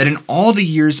that in all the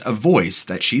years of voice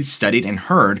that she'd studied and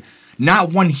heard,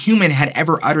 not one human had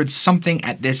ever uttered something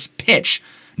at this pitch,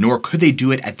 nor could they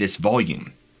do it at this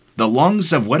volume. The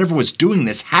lungs of whatever was doing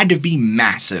this had to be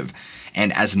massive,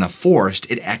 and as in the forest,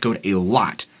 it echoed a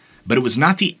lot, but it was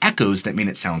not the echoes that made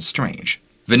it sound strange.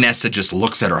 Vanessa just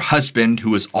looks at her husband,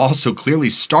 who was also clearly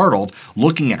startled,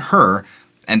 looking at her,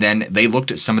 and then they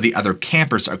looked at some of the other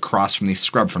campers across from the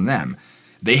scrub from them.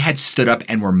 They had stood up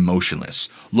and were motionless,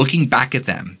 looking back at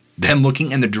them, then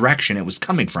looking in the direction it was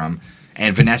coming from,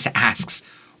 and Vanessa asks,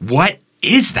 "What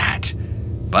is that?"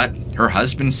 But her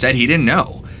husband said he didn't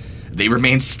know. They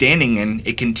remained standing and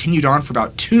it continued on for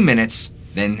about 2 minutes,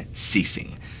 then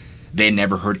ceasing. They had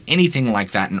never heard anything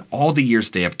like that in all the years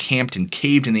they have camped and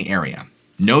caved in the area.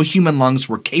 No human lungs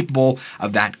were capable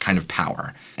of that kind of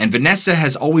power. And Vanessa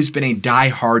has always been a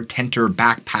die-hard tenter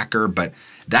backpacker, but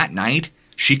that night,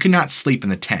 she could not sleep in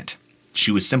the tent.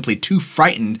 She was simply too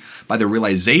frightened by the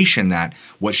realization that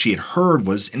what she had heard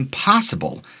was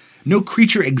impossible. No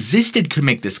creature existed could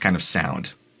make this kind of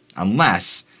sound.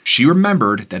 Unless she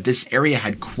remembered that this area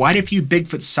had quite a few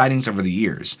Bigfoot sightings over the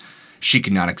years. She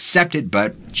could not accept it,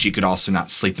 but she could also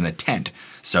not sleep in the tent.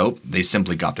 So they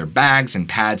simply got their bags and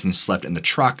pads and slept in the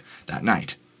truck that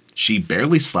night. She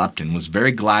barely slept and was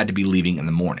very glad to be leaving in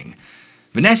the morning.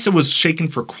 Vanessa was shaken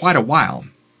for quite a while.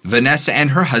 Vanessa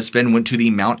and her husband went to the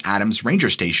Mount Adams Ranger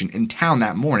Station in town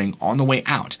that morning on the way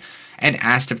out and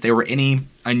asked if there were any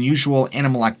unusual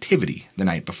animal activity the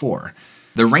night before.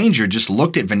 The ranger just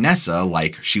looked at Vanessa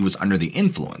like she was under the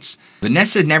influence.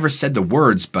 Vanessa never said the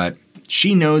words, but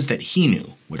she knows that he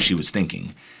knew what she was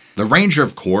thinking. The ranger,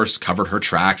 of course, covered her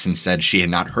tracks and said she had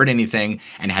not heard anything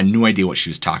and had no idea what she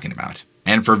was talking about.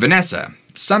 And for Vanessa,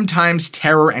 sometimes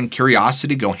terror and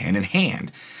curiosity go hand in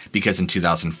hand, because in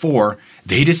 2004,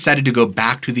 they decided to go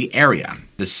back to the area,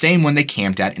 the same one they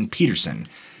camped at in Peterson,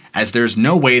 as there's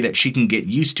no way that she can get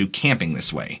used to camping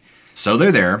this way. So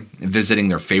they're there, visiting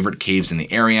their favorite caves in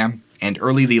the area, and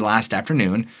early the last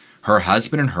afternoon, her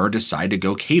husband and her decide to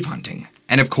go cave hunting.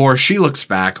 And of course, she looks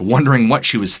back, wondering what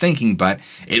she was thinking, but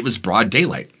it was broad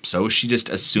daylight, so she just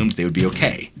assumed they would be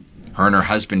okay. Her and her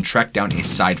husband trekked down a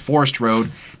side forest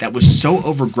road that was so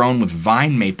overgrown with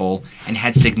vine maple and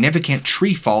had significant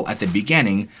tree fall at the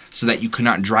beginning so that you could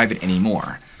not drive it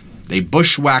anymore. They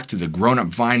bushwhacked through the grown-up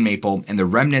vine maple and the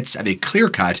remnants of a clear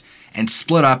cut and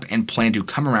split up and planned to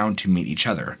come around to meet each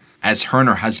other. As her and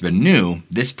her husband knew,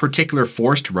 this particular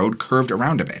forest road curved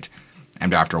around a bit,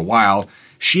 and after a while,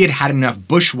 she had had enough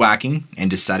bushwhacking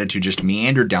and decided to just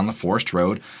meander down the forest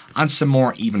road on some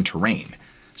more even terrain.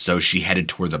 So she headed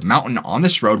toward the mountain on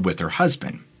this road with her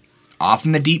husband. Off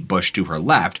in the deep bush to her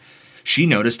left, she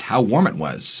noticed how warm it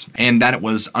was, and that it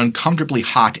was uncomfortably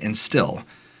hot and still.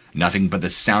 Nothing but the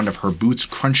sound of her boots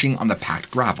crunching on the packed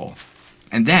gravel.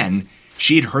 And then,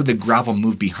 she had heard the gravel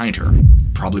move behind her,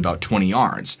 probably about 20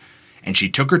 yards, and she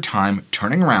took her time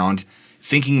turning around,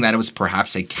 thinking that it was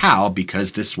perhaps a cow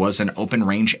because this was an open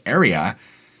range area,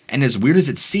 and as weird as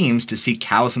it seems to see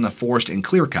cows in the forest in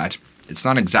clear cut, it's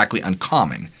not exactly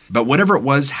uncommon, but whatever it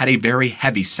was had a very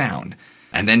heavy sound.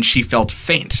 And then she felt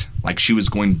faint, like she was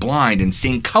going blind and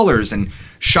seeing colors and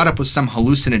shot up with some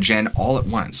hallucinogen all at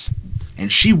once.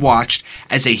 And she watched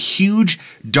as a huge,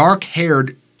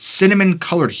 dark-haired,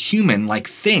 cinnamon-colored human-like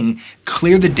thing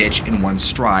clear the ditch in one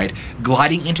stride,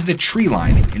 gliding into the tree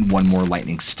line in one more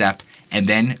lightning step, and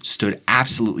then stood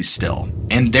absolutely still.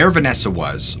 And there Vanessa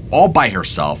was, all by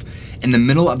herself, in the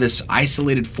middle of this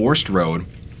isolated forest road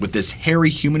with this hairy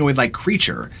humanoid-like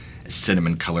creature, a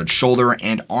cinnamon-colored shoulder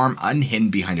and arm unhidden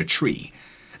behind a tree.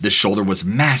 The shoulder was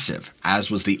massive,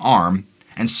 as was the arm,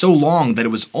 and so long that it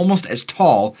was almost as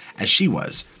tall as she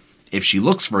was. If she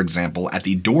looks, for example, at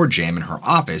the door jamb in her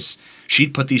office,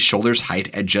 she'd put the shoulder's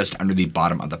height at just under the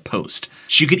bottom of the post.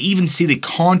 She could even see the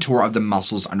contour of the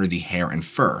muscles under the hair and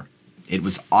fur. It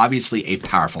was obviously a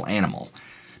powerful animal.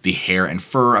 The hair and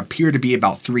fur appeared to be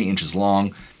about 3 inches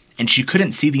long, and she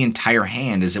couldn't see the entire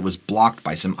hand as it was blocked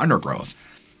by some undergrowth.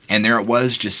 And there it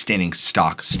was, just standing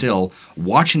stock still,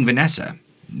 watching Vanessa.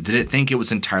 Did it think it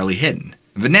was entirely hidden?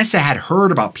 Vanessa had heard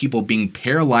about people being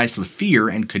paralyzed with fear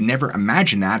and could never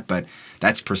imagine that, but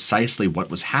that's precisely what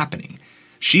was happening.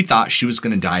 She thought she was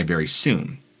going to die very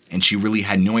soon, and she really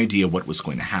had no idea what was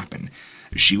going to happen.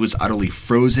 She was utterly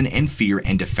frozen in fear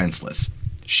and defenseless.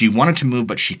 She wanted to move,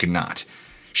 but she could not.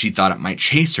 She thought it might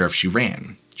chase her if she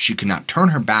ran. She could not turn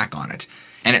her back on it.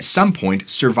 And at some point,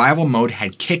 survival mode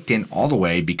had kicked in all the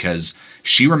way because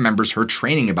she remembers her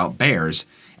training about bears,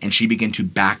 and she began to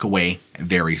back away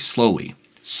very slowly,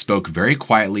 spoke very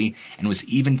quietly, and was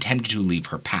even tempted to leave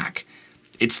her pack.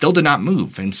 It still did not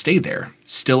move and stayed there,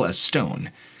 still as stone.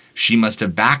 She must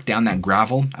have backed down that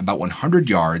gravel about 100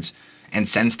 yards, and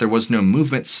since there was no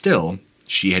movement still,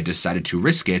 she had decided to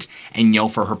risk it and yell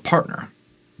for her partner.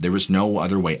 There was no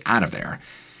other way out of there.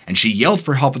 And she yelled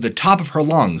for help at the top of her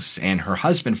lungs, and her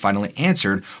husband finally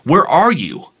answered, "Where are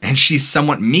you?" And she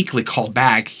somewhat meekly called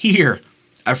back, "Here,"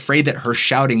 afraid that her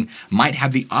shouting might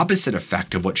have the opposite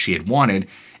effect of what she had wanted,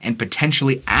 and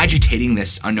potentially agitating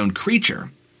this unknown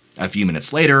creature. A few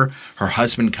minutes later, her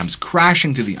husband comes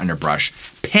crashing through the underbrush,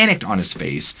 panicked on his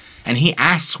face, and he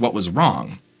asks what was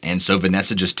wrong. And so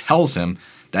Vanessa just tells him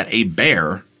that a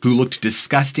bear, who looked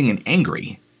disgusting and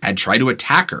angry, had tried to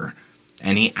attack her,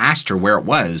 and he asked her where it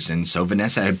was, and so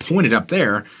Vanessa had pointed up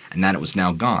there, and that it was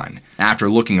now gone. After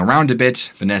looking around a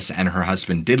bit, Vanessa and her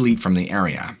husband did leave from the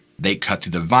area. They cut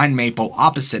through the vine maple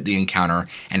opposite the encounter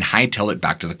and hightailed it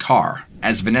back to the car.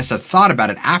 As Vanessa thought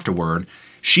about it afterward,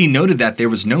 she noted that there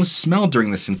was no smell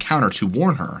during this encounter to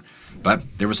warn her, but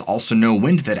there was also no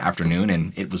wind that afternoon,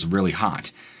 and it was really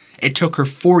hot. It took her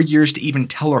 4 years to even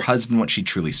tell her husband what she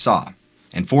truly saw.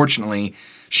 And fortunately,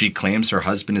 she claims her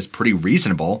husband is pretty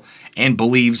reasonable and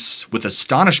believes, with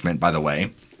astonishment by the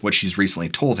way, what she's recently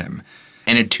told him.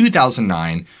 And in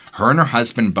 2009, her and her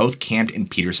husband both camped in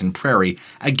Peterson Prairie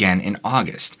again in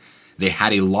August. They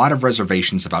had a lot of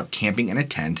reservations about camping in a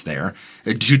tent there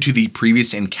due to the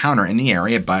previous encounter in the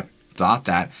area, but thought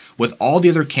that with all the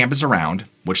other campers around,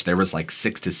 which there was like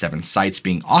 6 to 7 sites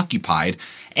being occupied,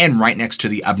 and right next to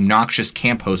the obnoxious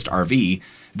camp host RV,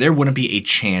 there wouldn't be a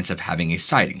chance of having a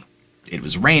sighting. It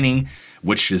was raining,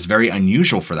 which is very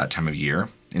unusual for that time of year.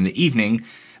 In the evening,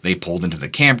 they pulled into the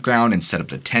campground and set up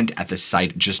the tent at the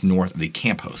site just north of the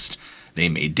camp host. They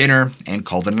made dinner and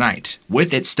called it a night,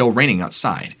 with it still raining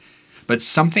outside. But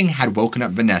something had woken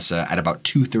up Vanessa at about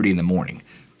 2:30 in the morning.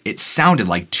 It sounded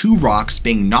like 2 rocks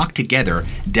being knocked together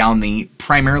down the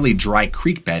primarily dry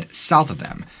creek bed south of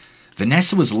them.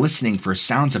 Vanessa was listening for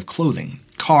sounds of clothing,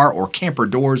 car or camper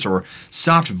doors, or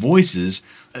soft voices,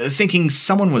 thinking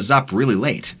someone was up really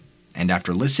late. And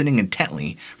after listening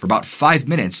intently for about 5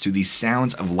 minutes to the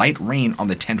sounds of light rain on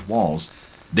the tent walls,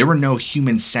 there were no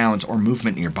human sounds or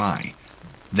movement nearby.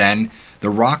 Then the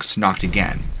rocks knocked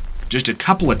again, just a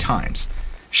couple of times.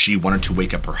 She wanted to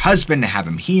wake up her husband to have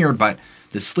him hear, but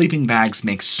the sleeping bags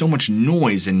make so much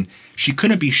noise and she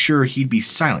couldn't be sure he'd be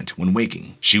silent when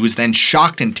waking. She was then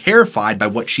shocked and terrified by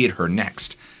what she had heard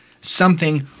next.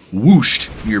 Something whooshed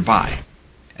nearby,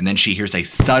 and then she hears a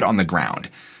thud on the ground.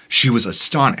 She was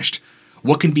astonished.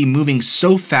 What can be moving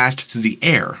so fast through the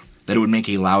air that it would make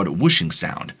a loud whooshing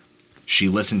sound? She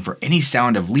listened for any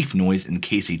sound of leaf noise in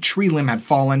case a tree limb had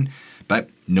fallen, but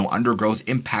no undergrowth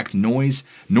impact noise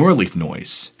nor leaf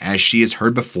noise, as she has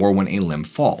heard before when a limb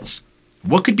falls.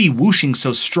 What could be whooshing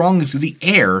so strongly through the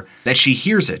air that she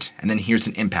hears it and then hears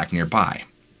an impact nearby?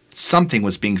 Something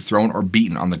was being thrown or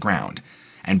beaten on the ground,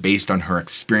 and based on her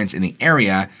experience in the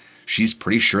area, she's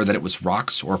pretty sure that it was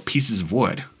rocks or pieces of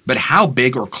wood. But how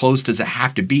big or close does it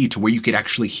have to be to where you could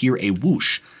actually hear a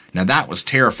whoosh? Now that was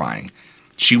terrifying.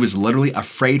 She was literally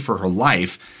afraid for her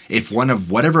life if one of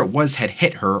whatever it was had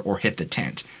hit her or hit the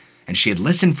tent. And she had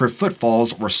listened for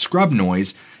footfalls or scrub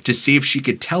noise to see if she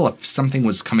could tell if something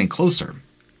was coming closer.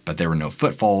 But there were no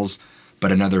footfalls,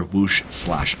 but another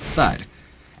whoosh/thud.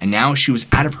 And now she was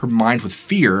out of her mind with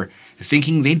fear,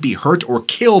 thinking they'd be hurt or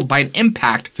killed by an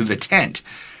impact through the tent.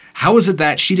 How is it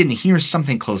that she didn't hear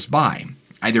something close by,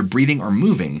 either breathing or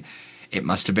moving? It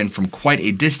must have been from quite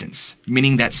a distance,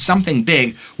 meaning that something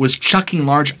big was chucking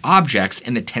large objects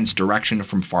in the tent's direction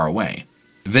from far away.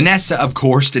 Vanessa, of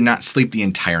course, did not sleep the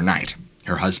entire night.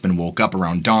 Her husband woke up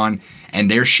around dawn, and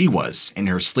there she was, in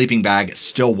her sleeping bag,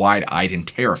 still wide-eyed and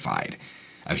terrified.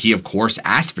 He, of course,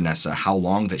 asked Vanessa how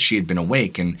long that she had been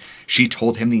awake, and she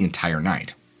told him the entire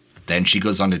night. Then she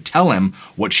goes on to tell him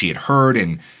what she had heard,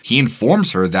 and he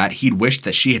informs her that he'd wished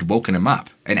that she had woken him up,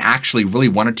 and actually really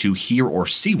wanted to hear or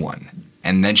see one.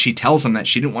 And then she tells him that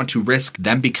she didn't want to risk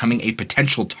them becoming a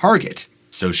potential target,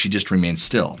 so she just remains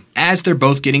still. As they're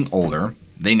both getting older,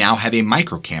 they now have a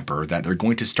micro camper that they're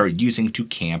going to start using to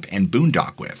camp and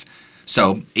boondock with.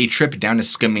 So a trip down to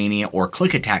Skamania or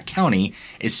Klickitat County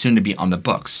is soon to be on the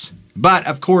books. But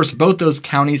of course, both those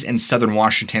counties in southern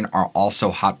Washington are also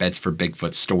hotbeds for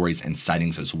Bigfoot stories and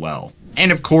sightings as well.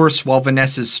 And of course, while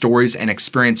Vanessa's stories and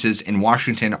experiences in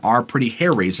Washington are pretty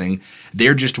hair-raising,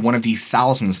 they're just one of the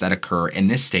thousands that occur in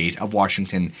this state of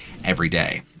Washington every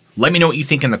day. Let me know what you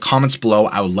think in the comments below.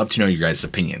 I would love to know your guys'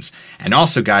 opinions. And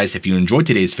also, guys, if you enjoyed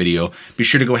today's video, be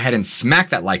sure to go ahead and smack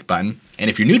that like button. And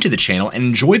if you're new to the channel and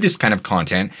enjoy this kind of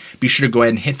content, be sure to go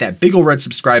ahead and hit that big ol' red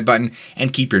subscribe button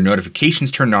and keep your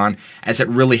notifications turned on, as it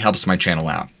really helps my channel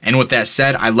out. And with that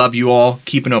said, I love you all,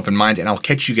 keep an open mind, and I'll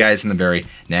catch you guys in the very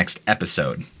next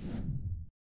episode.